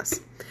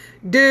PMS.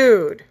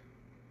 Dude.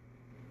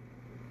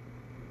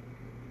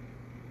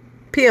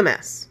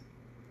 PMS.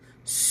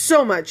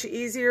 So much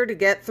easier to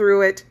get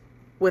through it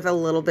with a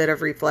little bit of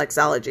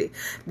reflexology.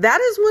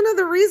 That is one of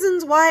the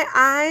reasons why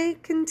I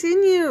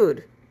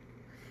continued.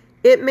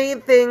 It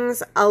made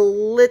things a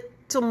little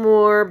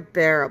more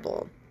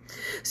bearable.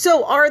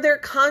 So are there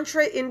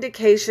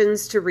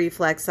contraindications to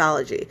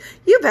reflexology?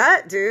 You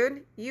bet,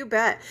 dude. You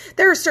bet.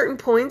 There are certain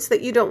points that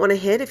you don't want to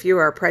hit if you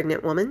are a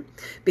pregnant woman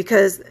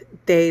because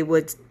they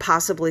would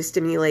possibly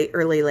stimulate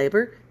early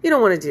labor. You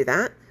don't want to do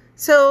that.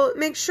 So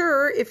make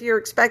sure if you're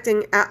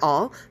expecting at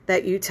all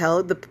that you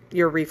tell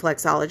your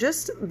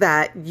reflexologist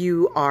that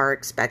you are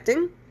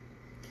expecting.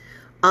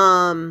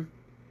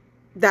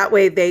 That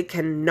way they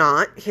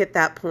cannot hit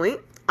that point.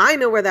 I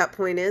know where that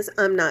point is.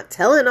 I'm not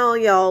telling all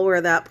y'all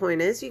where that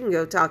point is. You can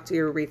go talk to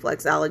your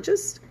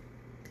reflexologist.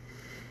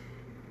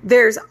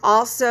 There's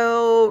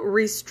also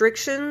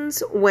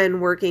restrictions when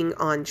working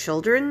on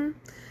children.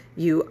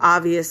 You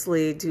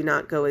obviously do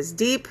not go as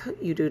deep.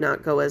 You do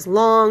not go as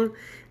long.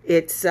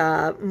 It's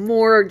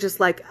more just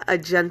like a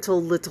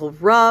gentle little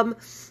rub.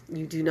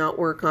 You do not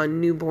work on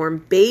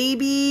newborn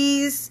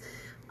babies.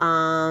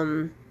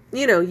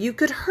 You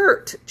could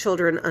hurt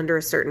children under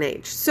a certain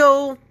age.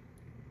 So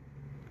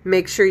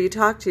make sure you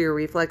talk to your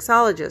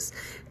reflexologist.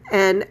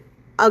 And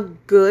a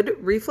good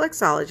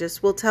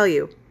reflexologist will tell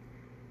you,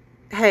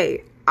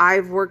 hey,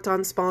 I've worked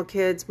on small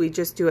kids. We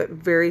just do it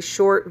very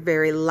short,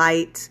 very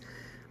light,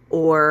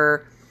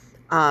 or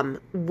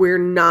we're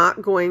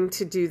not going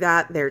to do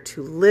that. They're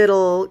too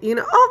little.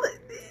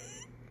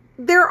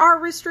 There are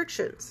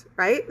restrictions,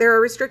 right? There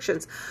are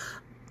restrictions.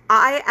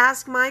 I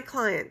ask my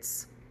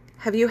clients,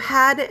 have you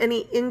had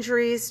any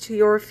injuries to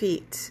your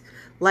feet,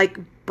 like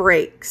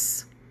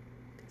breaks,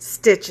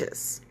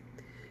 stitches?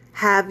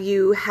 Have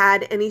you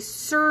had any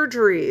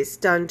surgeries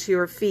done to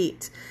your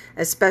feet,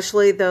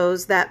 especially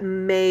those that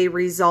may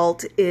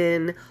result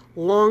in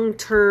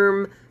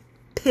long-term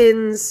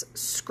pins,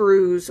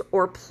 screws,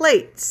 or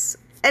plates,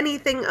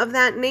 anything of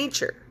that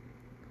nature?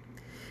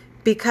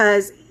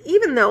 Because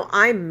even though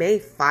I may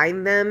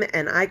find them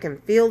and I can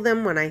feel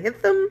them when I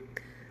hit them,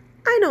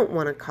 I don't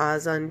want to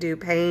cause undue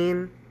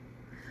pain.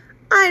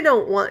 I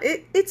don't want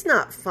it. It's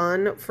not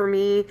fun for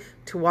me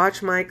to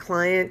watch my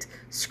client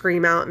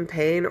scream out in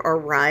pain or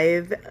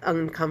writhe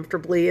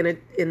uncomfortably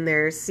in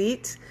their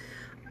seat.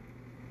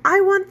 I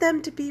want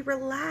them to be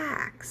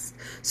relaxed.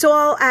 So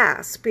I'll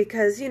ask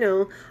because,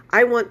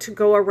 I want to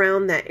go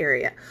around that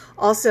area.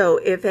 Also,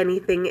 if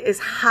anything is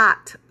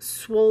hot,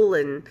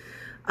 swollen,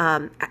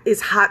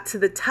 is hot to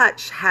the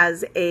touch,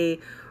 has a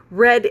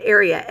red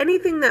area,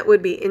 anything that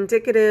would be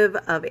indicative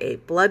of a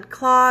blood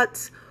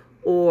clot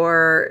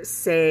or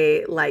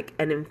say like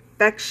an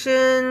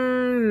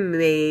infection,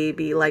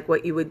 maybe like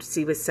what you would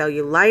see with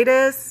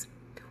cellulitis,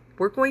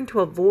 we're going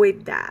to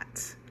avoid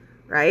that,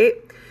 right?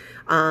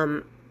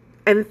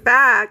 In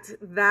fact,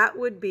 that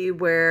would be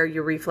where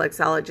your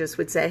reflexologist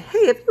would say,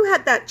 hey, have you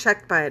had that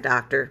checked by a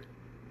doctor?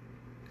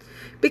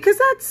 Because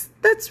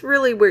that's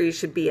really where you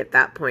should be at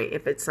that point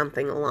if it's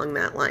something along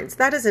that lines.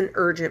 That is an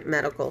urgent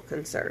medical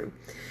concern.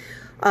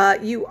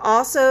 You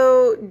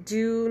also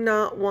do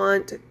not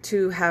want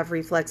to have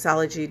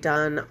reflexology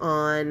done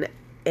on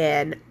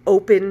an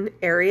open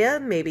area,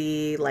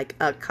 maybe like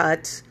a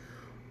cut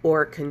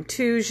or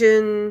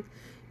contusion.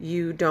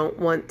 You don't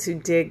want to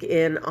dig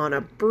in on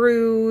a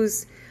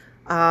bruise.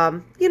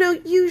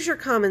 Use your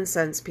common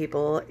sense,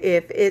 people.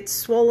 If it's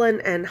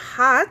swollen and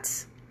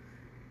hot,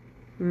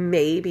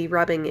 maybe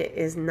rubbing it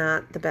is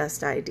not the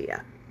best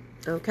idea.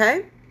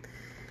 Okay?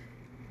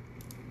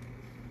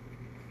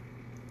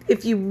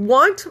 If you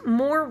want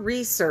more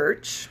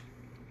research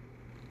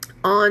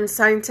on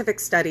scientific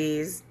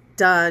studies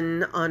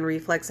done on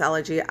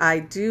reflexology, I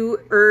do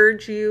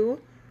urge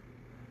you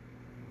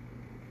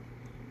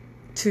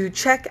to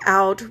check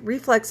out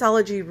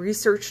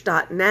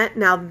reflexologyresearch.net.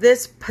 Now,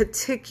 this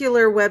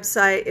particular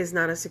website is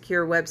not a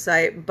secure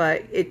website,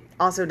 but it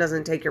also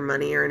doesn't take your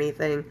money or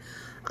anything.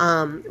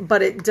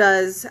 But it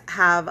does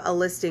have a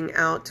listing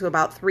out to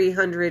about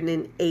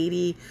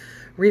 380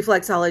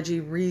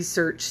 reflexology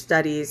research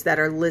studies that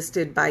are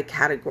listed by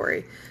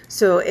category.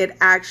 So it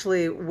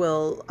actually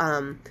will,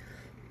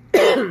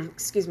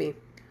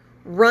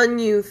 run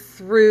you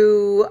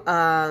through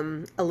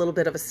a little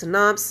bit of a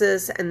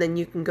synopsis, and then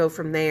you can go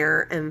from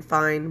there and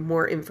find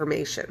more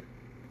information.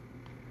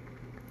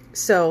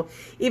 So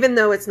even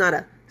though it's not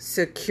a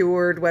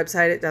secured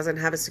website, it doesn't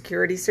have a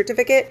security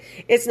certificate,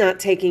 it's not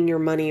taking your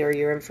money or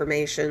your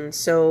information.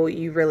 So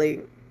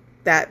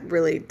that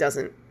really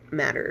doesn't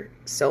matter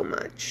so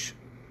much.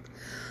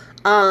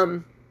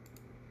 But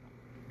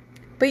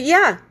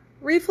yeah,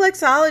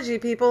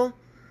 reflexology, people.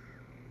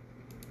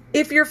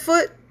 If your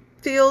foot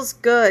feels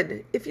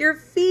good, if your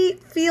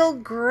feet feel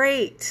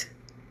great,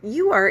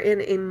 you are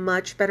in a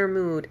much better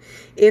mood.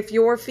 If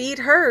your feet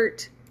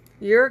hurt,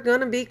 you're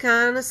gonna be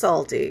kind of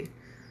salty.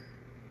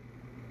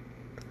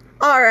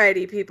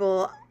 Alrighty,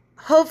 people.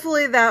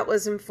 Hopefully that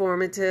was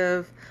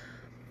informative.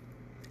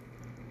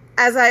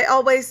 As I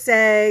always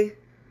say,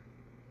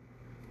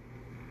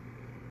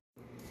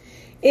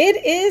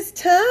 it is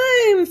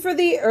time for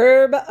the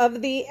herb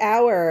of the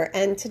hour.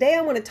 And today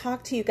I want to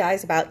talk to you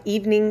guys about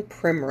evening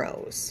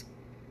primrose.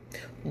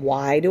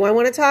 Why do I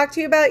want to talk to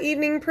you about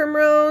evening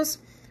primrose?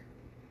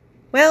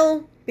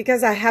 Well,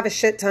 because I have a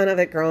shit ton of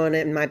it growing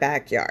in my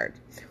backyard.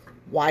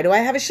 Why do I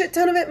have a shit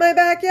ton of it in my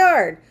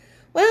backyard?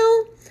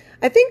 Well,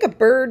 I think a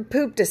bird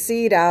pooped a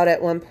seed out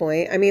at one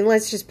point. I mean,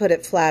 let's just put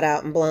it flat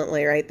out and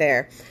bluntly right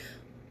there.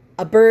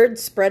 A bird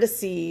spread a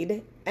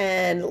seed,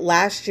 and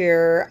last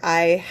year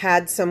I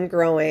had some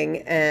growing,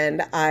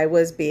 and I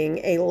was being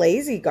a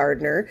lazy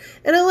gardener,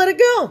 and I let it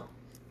go,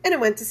 and it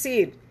went to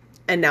seed,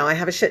 and now I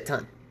have a shit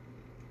ton.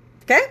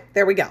 Okay,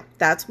 there we go.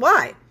 That's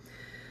why.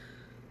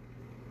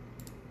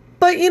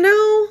 But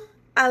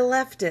I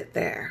left it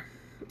there.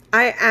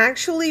 I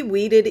actually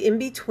weeded in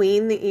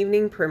between the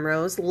evening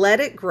primrose, let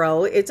it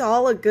grow. It's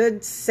all a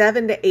good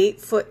 7 to 8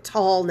 foot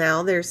tall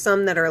now. There's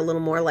some that are a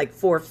little more like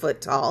 4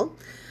 foot tall.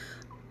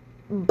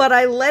 But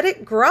I let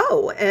it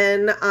grow,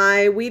 and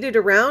I weeded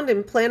around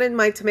and planted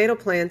my tomato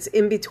plants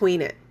in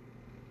between it.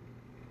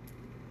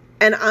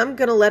 And I'm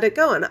going to let it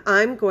go, and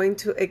I'm going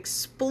to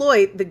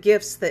exploit the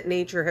gifts that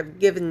nature have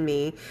given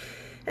me.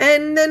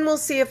 And then we'll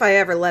see if I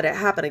ever let it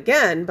happen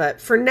again.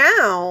 But for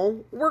now,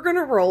 we're going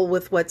to roll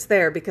with what's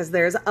there because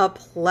there's a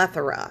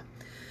plethora.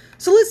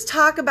 So let's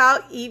talk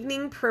about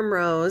evening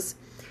primrose.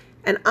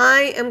 And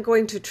I am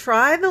going to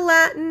try the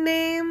Latin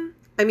name.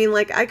 I mean,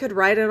 like I could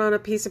write it on a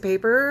piece of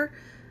paper.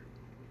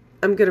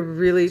 I'm going to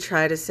really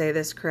try to say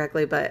this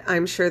correctly, but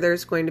I'm sure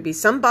there's going to be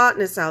some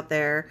botanist out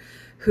there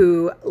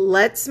who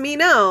lets me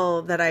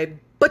know that I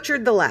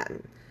butchered the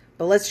Latin.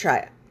 But let's try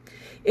it.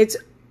 It's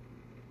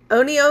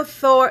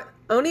Oenothera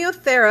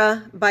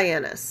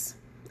biennis.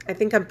 I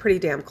think I'm pretty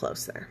damn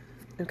close there.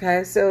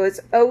 Okay, so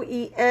it's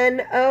Oenothera.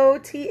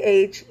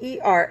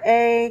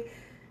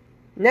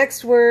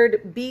 Next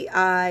word,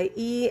 biennis.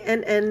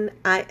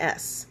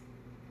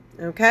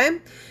 Okay?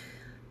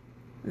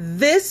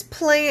 This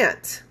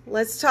plant,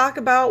 let's talk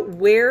about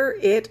where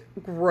it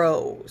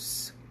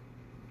grows.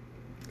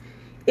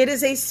 It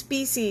is a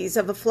species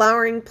of a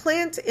flowering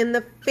plant in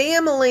the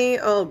family,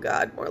 oh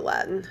God, more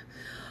Latin,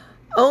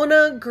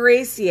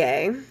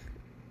 Onagraceae.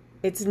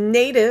 It's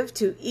native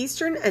to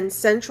eastern and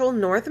central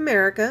North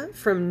America,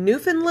 from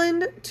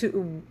Newfoundland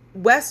to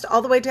west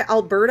all the way to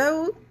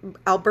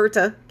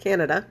Alberta,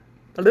 Canada.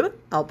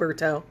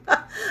 Alberto.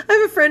 I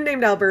have a friend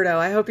named Alberto.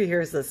 I hope he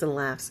hears this and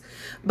laughs.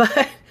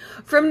 But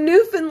from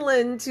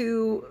Newfoundland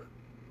to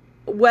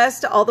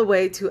west all the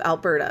way to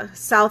Alberta,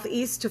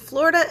 southeast to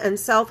Florida, and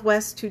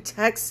southwest to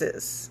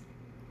Texas.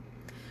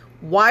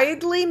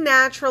 Widely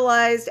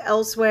naturalized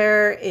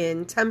elsewhere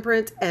in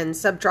temperate and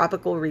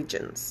subtropical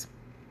regions.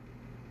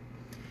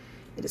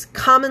 It is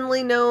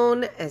commonly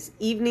known as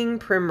evening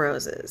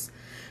primroses.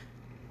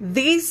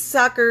 These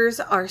suckers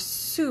are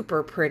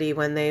super pretty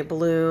when they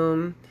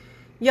bloom.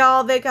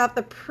 Y'all, they got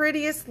the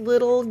prettiest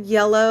little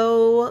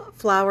yellow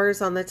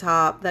flowers on the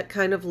top that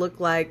kind of look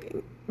like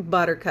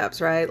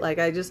buttercups, right? Like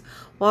I just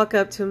walk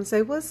up to them and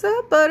say, "What's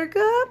up,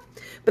 buttercup?"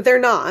 But they're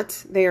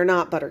not. They are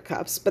not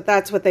buttercups, but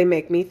that's what they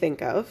make me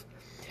think of.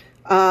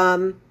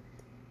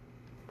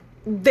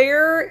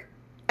 They're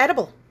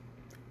edible.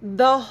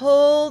 The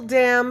whole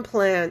damn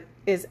plant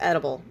is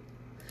edible.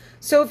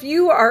 So if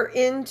you are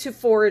into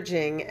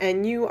foraging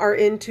and you are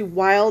into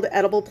wild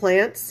edible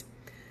plants,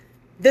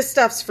 this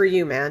stuff's for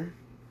you, man.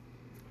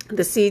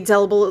 The seeds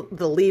edible,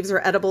 the leaves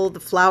are edible, the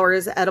flower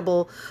is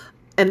edible,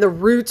 and the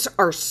roots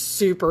are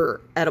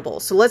super edible.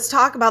 So let's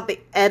talk about the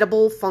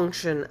edible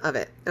function of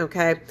it,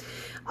 okay?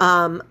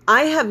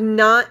 I have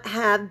not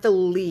had the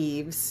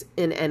leaves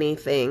in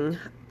anything.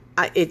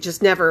 It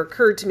just never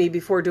occurred to me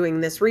before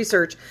doing this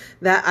research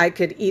that I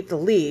could eat the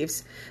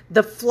leaves.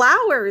 The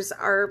flowers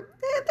are,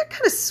 they're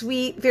kind of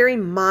sweet, very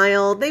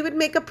mild. They would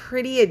make a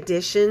pretty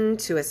addition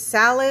to a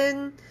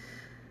salad.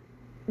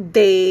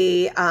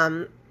 They,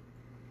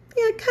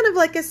 kind of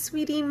like a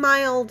sweetie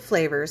mild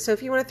flavor. So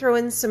if you want to throw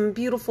in some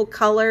beautiful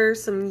color,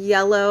 some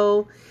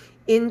yellow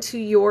into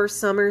your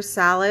summer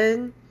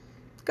salad,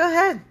 go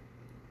ahead.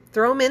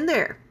 Throw them in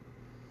there.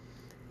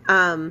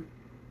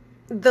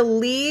 The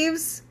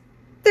leaves,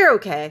 they're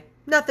okay.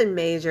 Nothing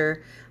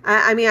major.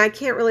 I mean, I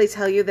can't really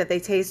tell you that they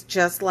taste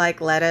just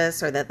like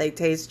lettuce or that they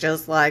taste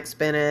just like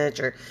spinach,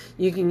 or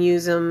you can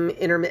use them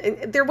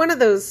intermittent. They're one of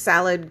those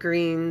salad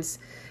greens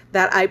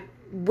that I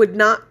would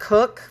not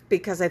cook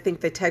because I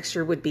think the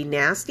texture would be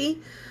nasty.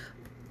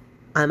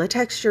 I'm a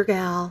texture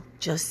gal.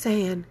 Just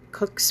saying.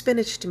 Cooked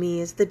spinach to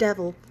me is the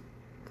devil.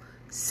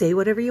 Say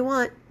whatever you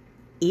want.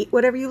 Eat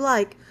whatever you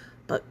like.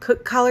 But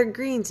cooked collard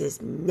greens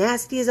is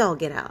nasty as all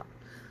get out.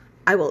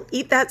 I will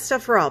eat that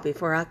stuff raw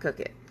before I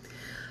cook it.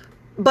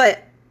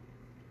 But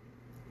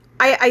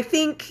I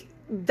think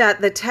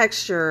that the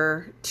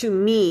texture, to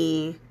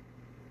me,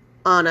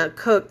 on a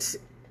cooked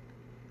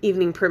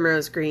evening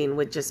primrose green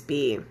would just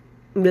be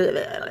blah, blah,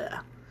 blah.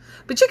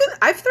 But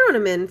I've thrown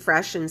them in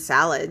fresh in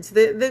salads.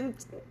 The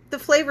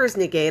flavor is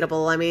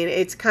negatable. I mean,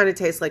 it kind of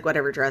tastes like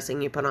whatever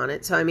dressing you put on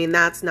it. So, I mean,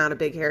 that's not a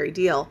big hairy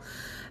deal.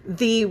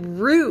 The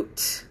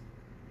root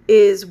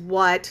is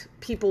what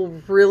people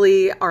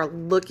really are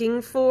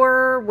looking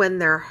for when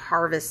they're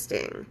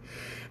harvesting.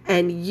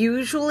 And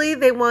usually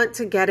they want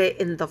to get it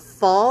in the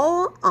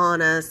fall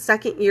on a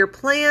second-year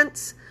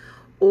plant,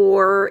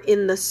 or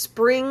in the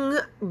spring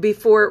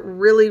before it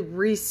really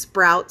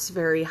resprouts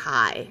very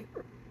high.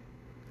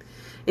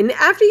 And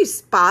after you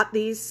spot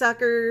these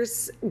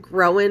suckers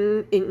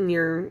growing in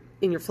your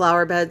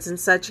flower beds and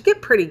such, you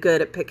get pretty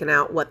good at picking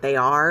out what they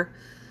are.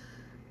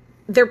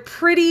 They're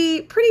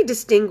pretty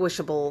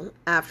distinguishable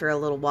after a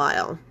little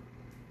while.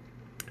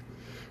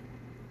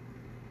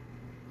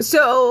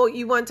 So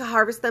you want to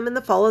harvest them in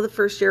the fall of the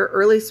first year,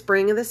 early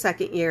spring of the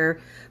second year,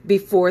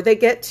 before they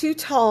get too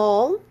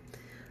tall.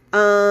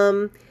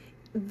 They're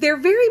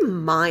very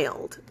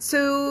mild.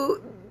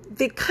 So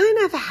they kind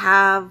of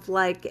have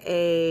like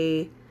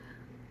a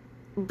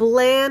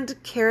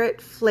bland carrot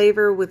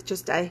flavor with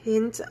just a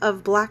hint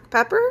of black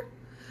pepper.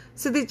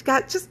 So they've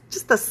got just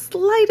the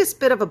slightest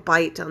bit of a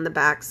bite on the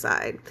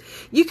backside.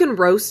 You can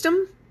roast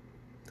them.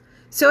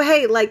 So,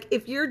 hey, like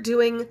if you're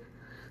doing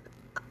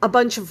a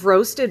bunch of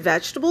roasted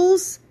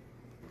vegetables,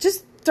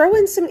 just throw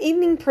in some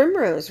evening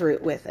primrose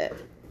root with it.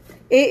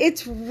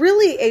 It's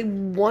really a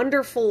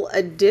wonderful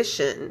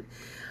addition.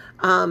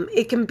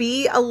 It can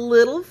be a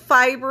little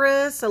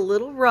fibrous, a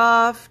little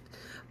rough,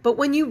 but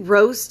when you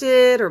roast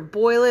it or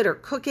boil it or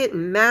cook it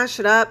and mash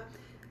it up,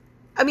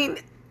 I mean,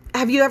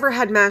 have you ever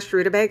had mashed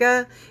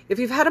rutabaga? If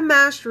you've had a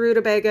mashed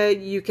rutabaga,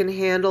 you can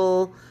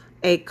handle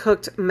a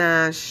cooked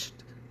mashed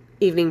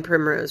evening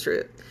primrose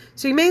root.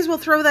 So you may as well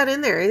throw that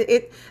in there.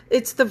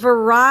 It's the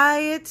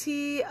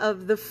variety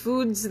of the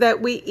foods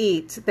that we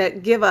eat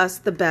that give us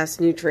the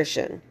best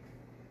nutrition.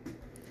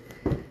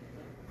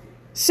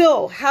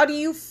 So how do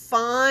you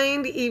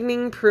find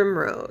evening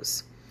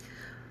primrose?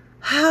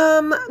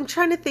 I'm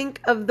trying to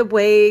think of the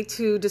way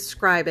to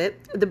describe it.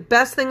 The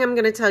best thing I'm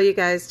going to tell you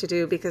guys to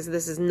do, because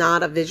this is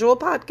not a visual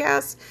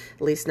podcast,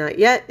 at least not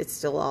yet, it's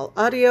still all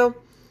audio.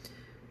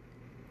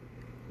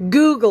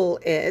 Google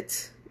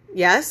it.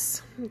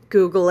 Yes,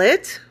 Google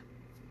it.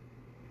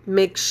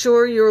 Make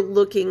sure you're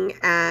looking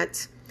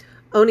at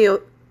Oniothera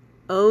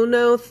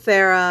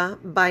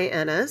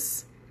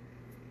biennis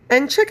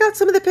and check out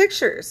some of the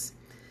pictures.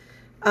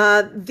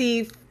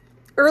 The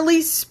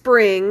early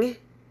spring,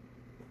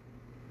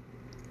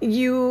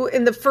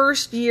 in the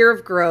first year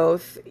of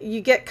growth,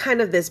 you get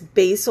kind of this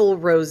basal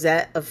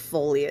rosette of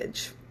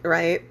foliage,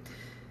 right?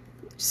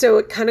 So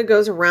it kind of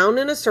goes around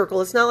in a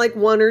circle. It's not like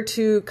one or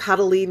two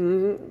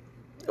cotyledon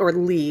or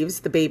leaves,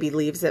 the baby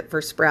leaves that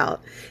first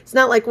sprout. It's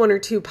not like one or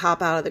two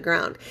pop out of the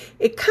ground.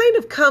 It kind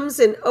of comes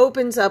and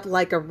opens up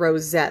like a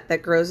rosette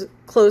that grows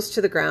close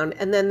to the ground,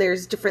 and then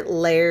there's different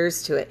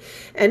layers to it.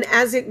 And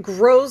as it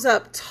grows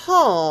up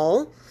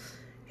tall,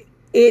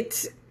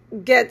 it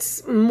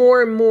gets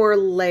more and more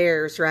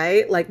layers,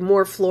 right? Like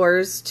more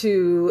floors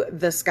to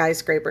the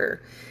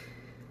skyscraper.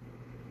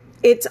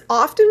 It's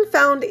often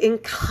found in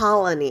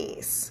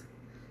colonies.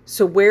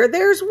 So where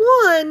there's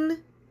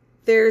one,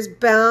 there's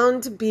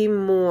bound to be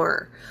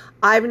more.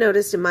 I've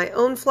noticed in my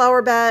own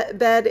flower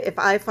bed, if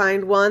I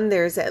find one,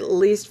 there's at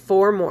least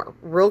 4 more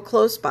real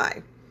close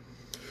by.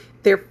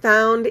 They're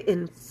found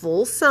in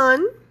full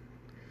sun.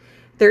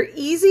 They're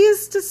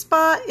easiest to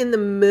spot in the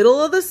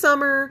middle of the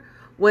summer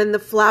when the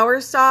flower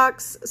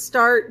stalks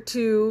start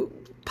to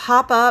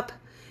pop up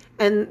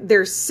and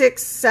there's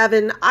 6,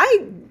 7.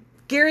 I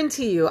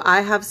guarantee you,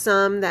 I have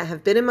some that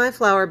have been in my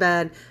flower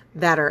bed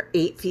that are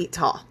 8 feet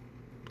tall.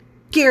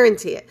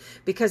 Guarantee it,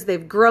 because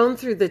they've grown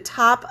through the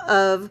top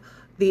of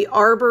the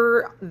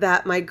arbor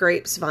that my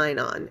grapes vine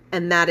on,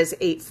 and that is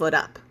 8 foot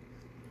up.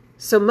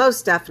 So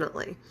most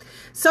definitely.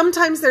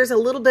 Sometimes there's a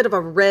little bit of a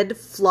red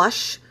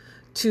flush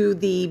to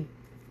the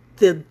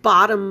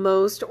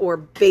bottommost or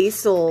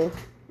basal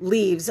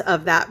leaves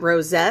of that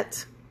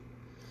rosette.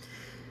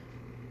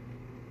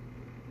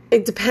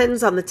 It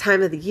depends on the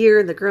time of the year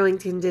and the growing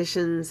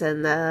conditions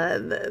and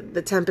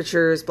the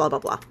temperatures, blah, blah,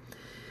 blah.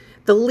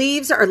 The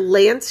leaves are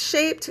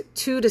lance-shaped,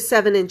 2 to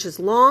 7 inches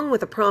long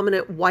with a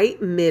prominent white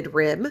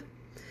midrib.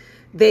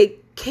 They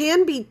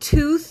can be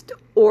toothed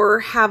or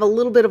have a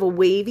little bit of a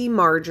wavy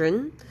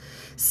margin.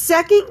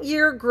 Second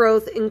year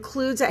growth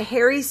includes a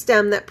hairy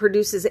stem that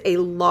produces a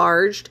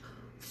large,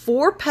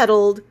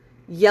 4-petaled,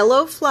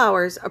 yellow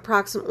flowers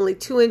approximately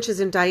 2 inches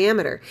in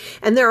diameter.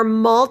 And there are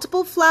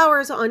multiple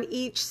flowers on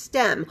each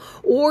stem.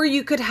 Or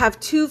you could have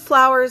 2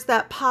 flowers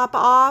that pop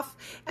off,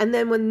 and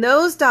then when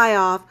those die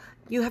off,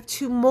 you have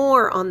 2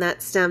 more on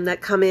that stem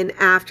that come in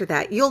after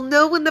that. You'll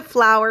know when the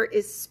flower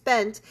is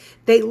spent.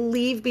 They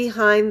leave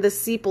behind the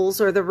sepals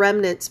or the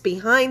remnants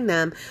behind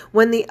them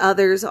when the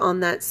others on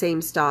that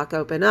same stalk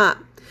open up.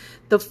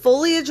 The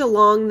foliage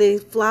along the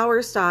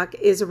flower stalk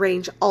is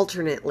arranged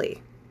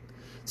alternately.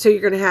 So you're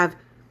going to have,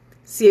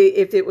 see,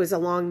 if it was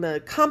along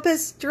the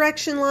compass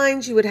direction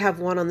lines, you would have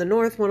one on the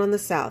north, one on the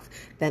south.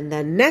 Then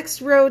the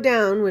next row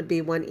down would be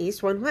one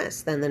east, one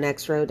west. Then the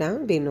next row down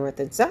would be north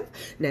and south.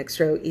 Next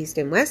row east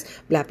and west.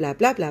 Blah, blah,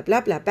 blah, blah,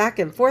 blah, blah. Back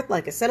and forth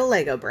like a set of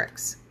Lego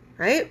bricks.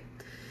 Right?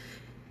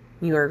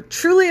 You are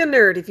truly a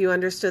nerd if you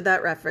understood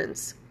that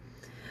reference.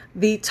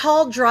 The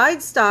tall,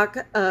 dried stalk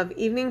of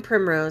evening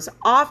primrose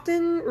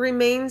often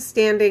remains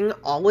standing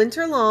all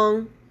winter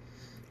long,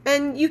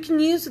 and you can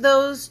use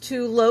those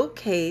to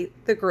locate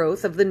the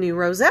growth of the new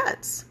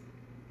rosettes.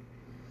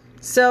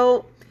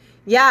 So,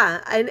 yeah,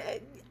 and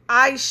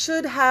I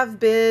should have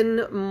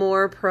been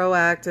more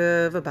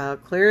proactive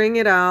about clearing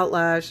it out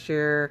last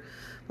year.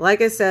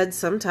 Like I said,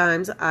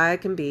 sometimes I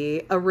can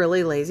be a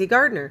really lazy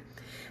gardener.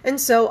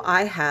 And so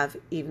I have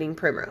evening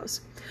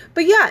primrose.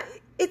 But yeah,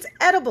 it's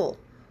edible.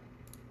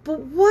 But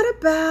what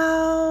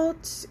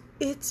about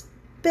its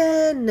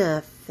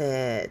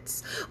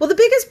benefits? Well, the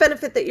biggest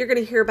benefit that you're going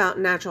to hear about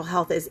in natural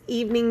health is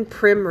evening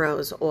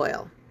primrose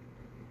oil.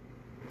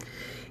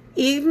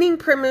 Evening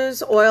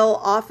primrose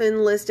oil,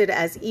 often listed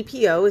as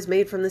EPO, is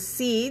made from the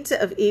seeds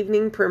of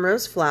evening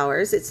primrose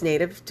flowers. It's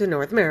native to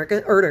North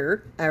America.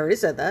 I already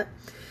said that.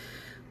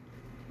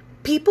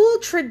 People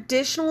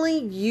traditionally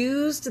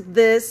used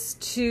this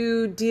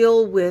to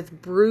deal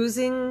with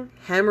bruising,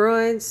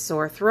 hemorrhoids,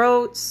 sore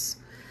throats.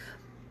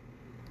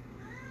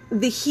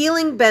 The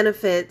healing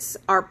benefits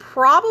are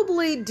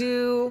probably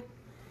due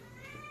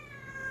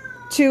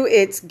to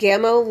its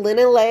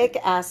gamma-linoleic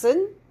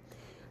acid.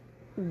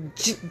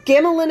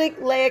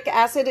 Gamma-linoleic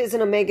acid is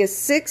an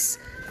omega-6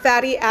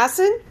 fatty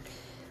acid.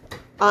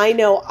 I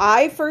know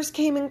I first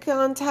came in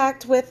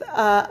contact with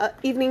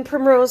evening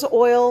primrose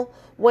oil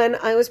when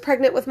I was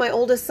pregnant with my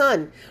oldest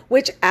son,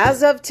 which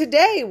as of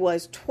today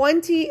was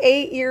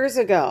 28 years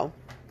ago.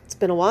 It's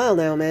been a while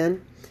now,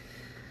 man.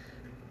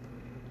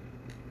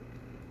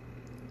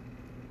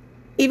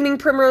 Evening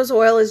primrose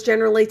oil is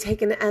generally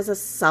taken as a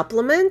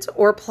supplement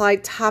or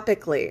applied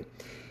topically.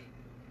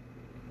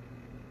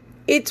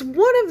 It's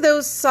one of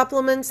those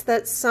supplements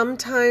that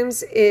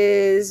sometimes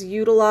is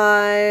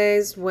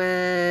utilized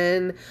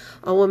when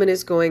a woman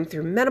is going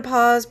through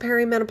menopause,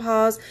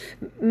 perimenopause,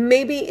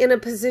 maybe in a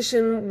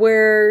position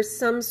where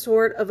some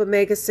sort of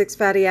omega-6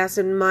 fatty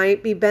acid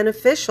might be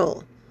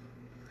beneficial.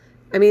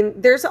 I mean,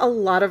 there's a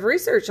lot of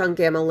research on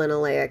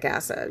gamma-linoleic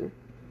acid.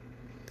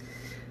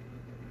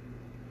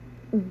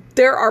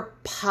 There are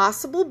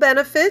possible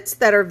benefits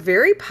that are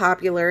very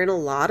popular in a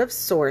lot of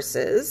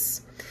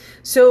sources.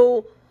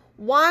 So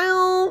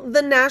while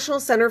the National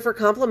Center for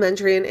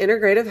Complementary and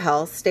Integrative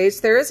Health states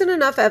there isn't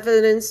enough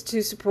evidence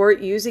to support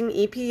using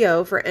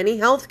EPO for any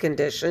health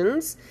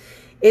conditions,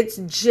 it's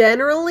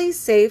generally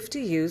safe to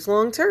use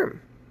long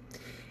term.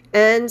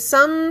 And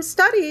some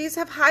studies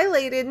have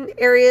highlighted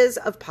areas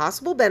of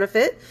possible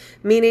benefit,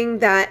 meaning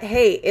that,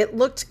 hey, it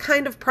looked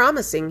kind of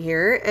promising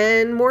here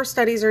and more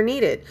studies are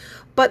needed.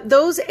 But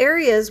those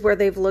areas where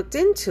they've looked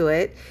into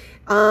it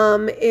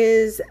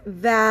is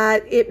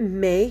that it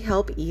may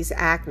help ease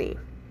acne.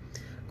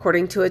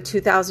 According to a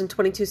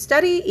 2022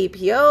 study,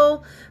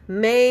 EPO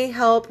may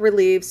help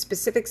relieve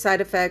specific side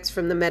effects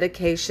from the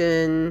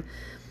medication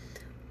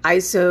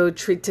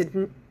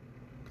Accutane.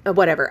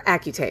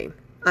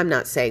 I'm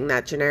not saying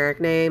that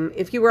generic name.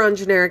 If you were on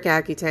generic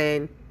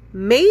Accutane,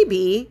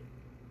 maybe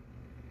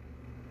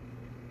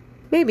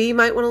you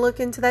might want to look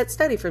into that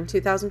study from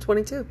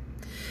 2022.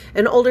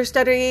 An older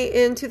study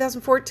in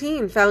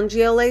 2014 found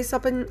GLA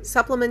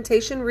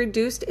supplementation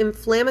reduced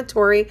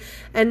inflammatory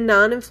and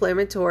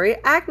non-inflammatory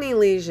acne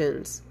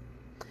lesions.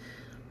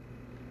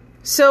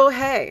 So,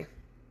 hey,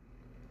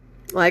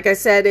 like I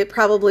said, it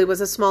probably was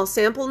a small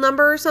sample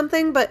number or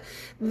something, but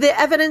the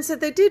evidence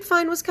that they did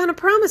find was kind of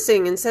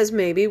promising and says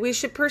maybe we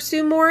should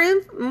pursue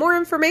more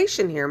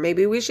information here.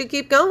 Maybe we should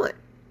keep going.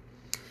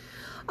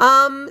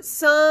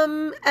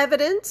 Some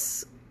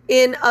evidence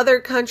in other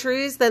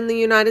countries than the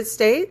United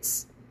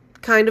States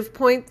kind of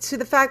point to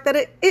the fact that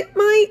it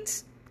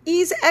might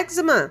ease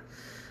eczema.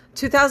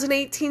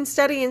 2018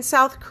 study in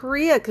South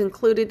Korea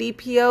concluded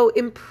EPO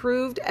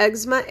improved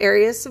eczema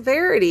area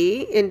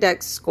severity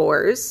index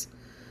scores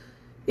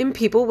in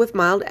people with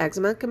mild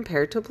eczema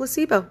compared to a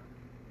placebo.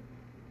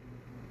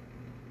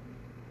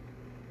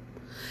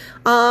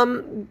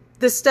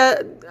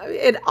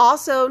 It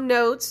also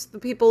notes, the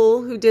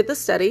people who did the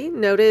study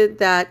noted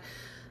that,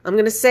 I'm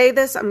going to say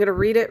this, I'm going to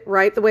read it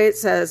right the way it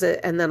says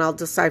it, and then I'll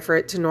decipher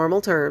it to normal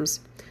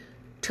terms.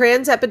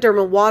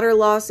 Transepidermal water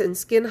loss and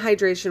skin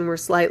hydration were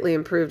slightly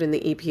improved in the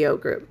EPO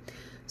group.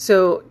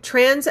 So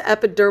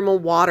transepidermal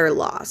water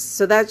loss,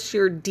 so that's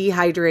your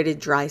dehydrated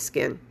dry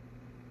skin,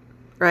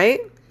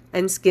 right?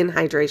 And skin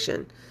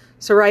hydration.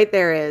 So right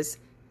there is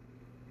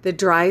the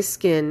dry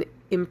skin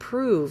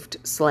improved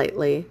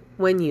slightly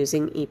when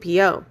using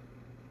EPO.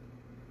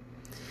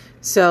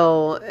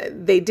 So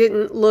they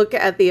didn't look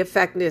at the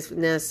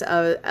effectiveness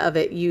of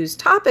it used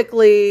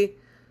topically,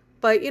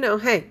 but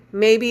hey,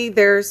 maybe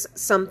there's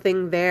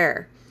something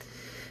there.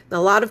 A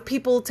lot of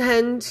people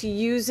tend to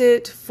use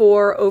it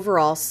for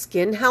overall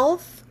skin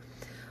health.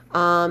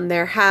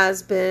 There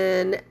has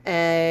been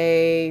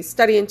a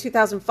study in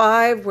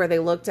 2005 where they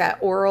looked at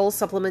oral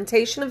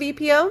supplementation of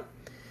EPO,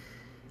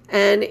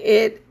 and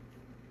it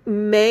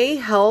may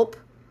help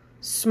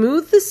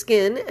smooth the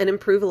skin and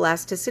improve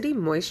elasticity,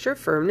 moisture,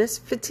 firmness,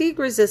 fatigue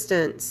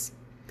resistance.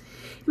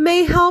 It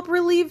may help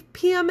relieve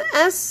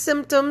PMS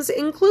symptoms,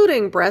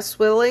 including breast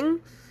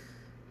swelling,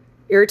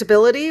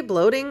 irritability,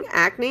 bloating,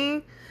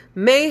 acne.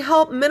 May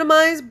help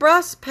minimize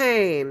breast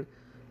pain.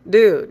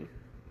 Dude,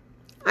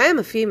 I am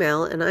a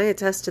female and I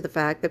attest to the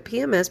fact that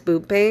PMS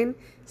boob pain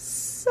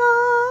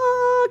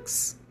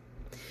sucks.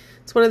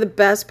 It's one of the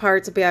best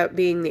parts about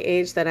being the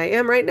age that I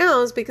am right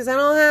now is because I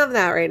don't have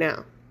that right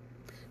now.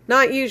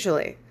 Not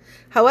usually.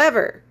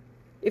 However,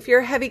 if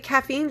you're a heavy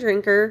caffeine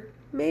drinker,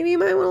 maybe you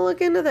might want to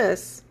look into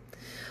this.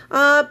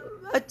 A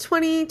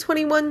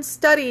 2021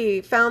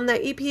 study found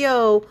that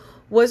EPO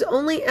was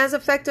only as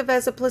effective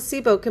as a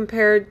placebo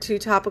compared to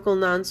topical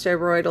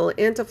nonsteroidal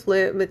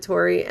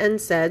anti-inflammatory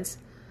NSAIDs,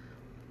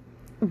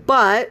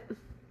 but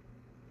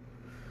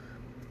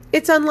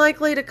it's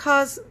unlikely to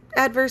cause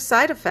adverse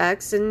side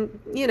effects. And,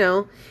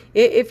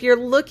 if you're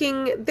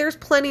looking, there's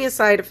plenty of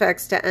side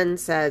effects to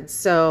NSAIDs.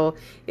 So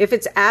if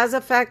it's as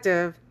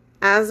effective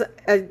as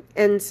an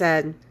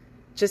NSAID,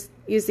 just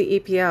use the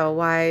EPO.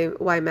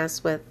 Why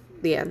mess with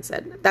the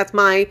NSAID? That's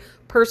my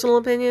personal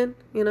opinion.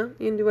 You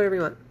can do whatever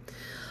you want.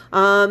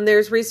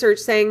 There's research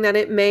saying that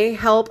it may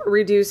help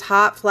reduce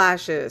hot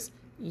flashes.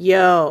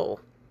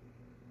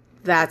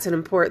 That's an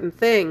important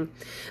thing.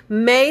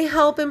 May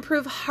help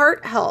improve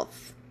heart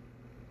health.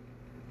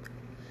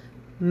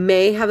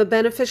 May have a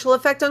beneficial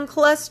effect on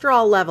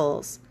cholesterol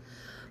levels.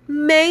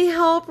 May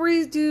help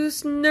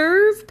reduce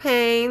nerve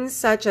pain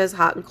such as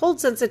hot and cold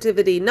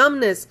sensitivity,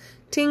 numbness,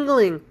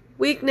 tingling,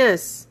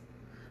 weakness.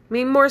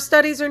 More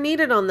studies are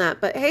needed on that,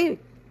 but hey,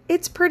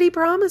 it's pretty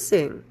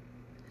promising.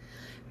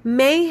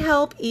 May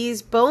help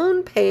ease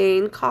bone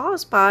pain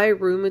caused by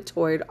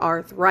rheumatoid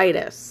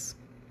arthritis,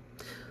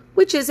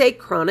 which is a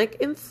chronic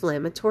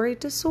inflammatory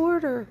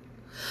disorder.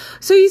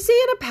 So you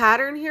see a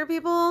pattern here,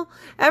 people?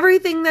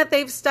 Everything that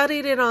they've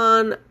studied it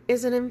on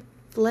is an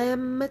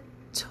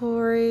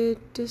inflammatory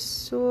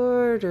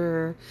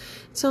disorder.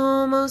 It's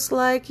almost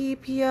like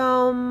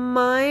EPO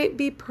might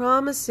be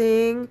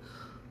promising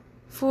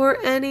for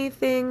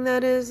anything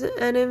that is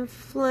an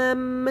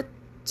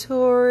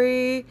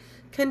inflammatory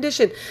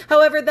condition.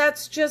 However,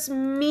 that's just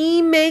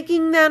me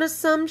making that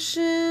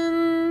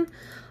assumption.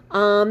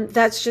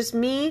 That's just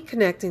me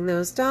connecting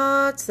those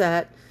dots,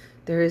 that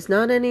there is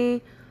not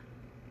any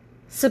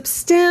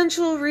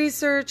substantial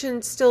research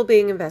and still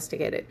being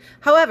investigated.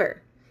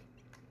 However,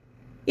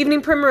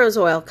 evening primrose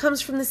oil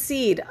comes from the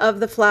seed of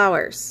the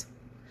flowers.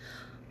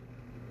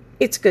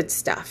 It's good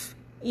stuff.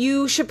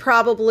 You should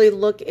probably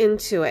look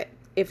into it.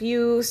 If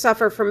you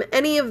suffer from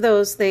any of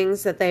those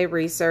things that they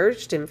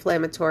researched,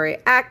 inflammatory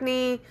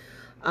acne,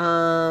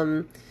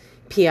 PMS,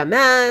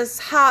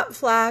 hot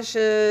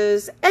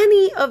flashes,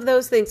 any of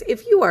those things,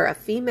 if you are a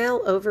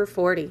female over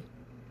 40,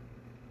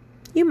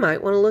 you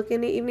might want to look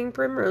into evening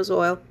primrose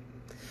oil.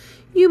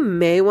 You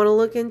may want to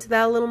look into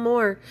that a little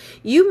more.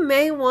 You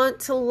may want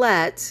to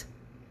let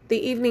the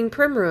evening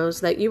primrose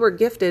that you were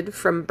gifted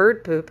from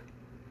bird poop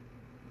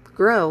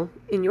grow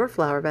in your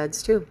flower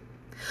beds too.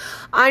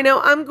 I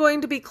know I'm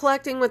going to be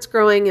collecting what's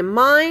growing in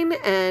mine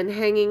and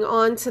hanging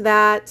on to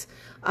that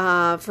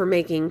for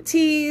making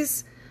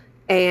teas.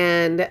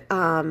 And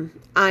I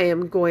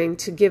am going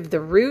to give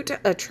the root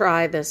a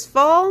try this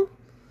fall.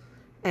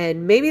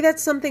 And maybe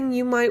that's something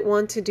you might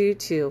want to do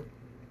too.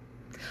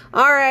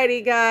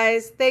 Alrighty,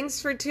 guys.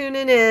 Thanks for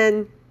tuning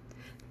in.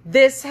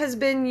 This has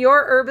been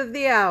your Herb of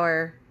the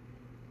Hour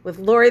with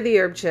Lori the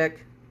Herb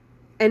Chick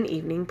and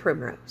Evening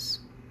Primrose.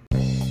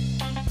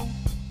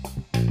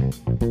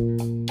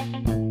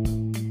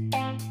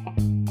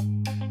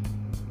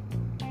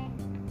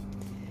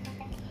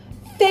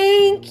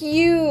 Thank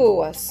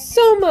you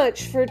so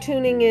much for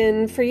tuning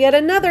in for yet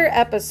another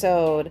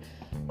episode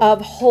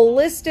of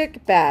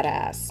Holistic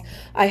Badass.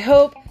 I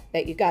hope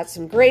that you got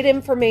some great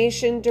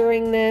information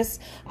during this.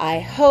 I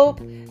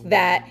hope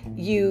that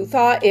you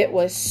thought it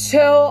was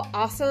so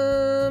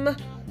awesome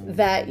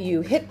that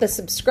you hit the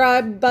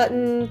subscribe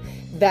button,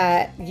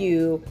 that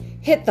you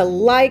hit the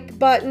like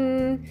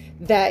button,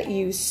 that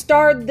you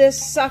starred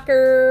this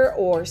sucker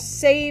or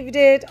saved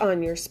it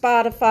on your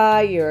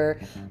Spotify, your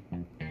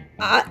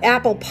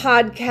Apple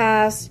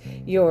Podcast,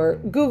 your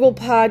Google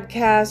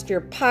Podcast,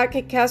 your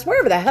Pocket Cast,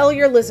 wherever the hell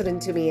you're listening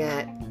to me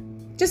at.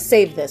 Just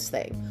save this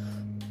thing.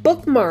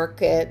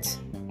 Bookmark it.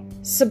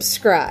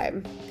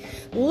 Subscribe.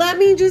 Let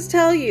me just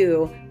tell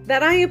you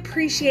that I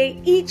appreciate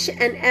each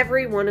and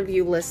every one of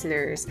you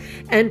listeners.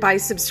 And by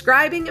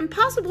subscribing and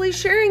possibly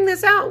sharing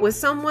this out with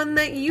someone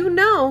that you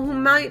know who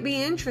might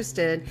be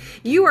interested,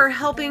 you are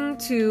helping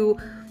to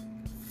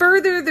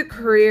further the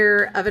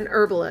career of an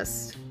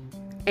herbalist.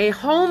 A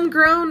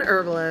homegrown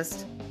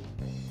herbalist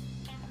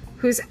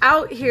who's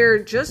out here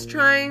just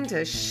trying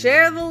to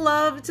share the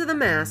love to the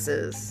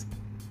masses.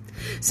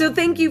 So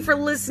thank you for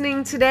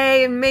listening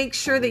today, and make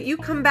sure that you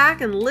come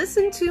back and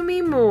listen to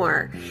me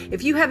more.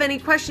 If you have any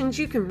questions,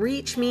 you can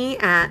reach me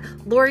at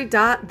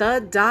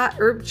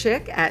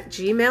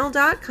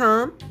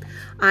lori.the.herbchick@gmail.com.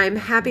 I'm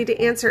happy to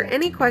answer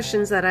any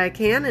questions that I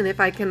can, and if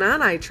I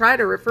cannot, I try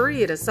to refer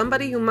you to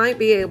somebody who might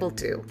be able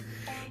to.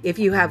 If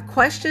you have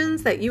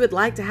questions that you would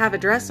like to have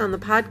addressed on the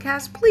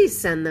podcast, please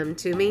send them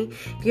to me.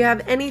 If you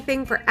have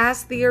anything for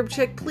Ask the Herb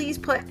Chick, please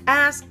put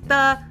Ask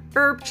the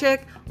Herb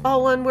Chick,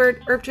 all one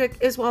word, Herb Chick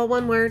is all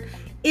one word,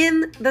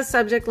 in the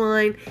subject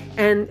line,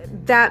 and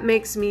that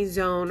makes me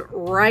zone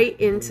right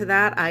into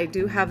that. I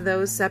do have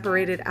those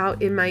separated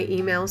out in my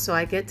email, so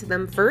I get to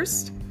them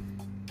first.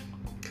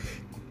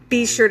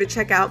 Be sure to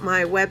check out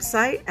my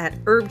website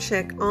at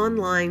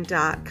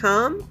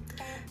herbcheckonline.com.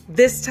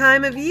 This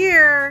time of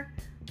year,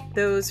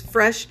 those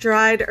fresh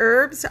dried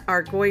herbs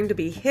are going to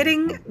be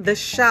hitting the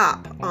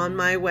shop on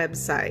my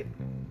website.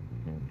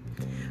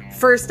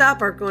 First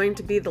up are going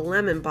to be the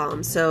lemon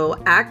balm,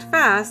 so act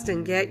fast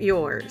and get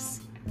yours.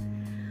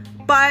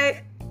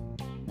 Buy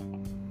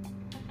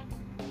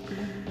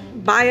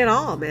it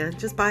all, man.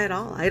 Just buy it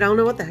all. I don't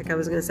know what the heck I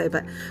was going to say,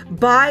 but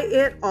buy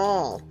it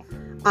all.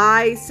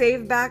 I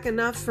save back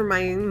enough for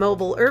my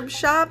mobile herb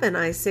shop, and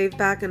I save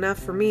back enough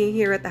for me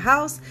here at the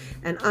house,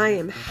 and I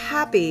am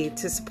happy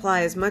to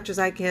supply as much as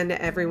I can to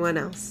everyone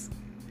else.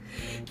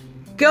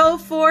 Go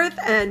forth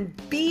and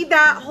be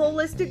that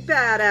holistic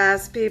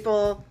badass,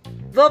 people.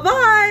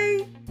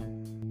 Bye-bye.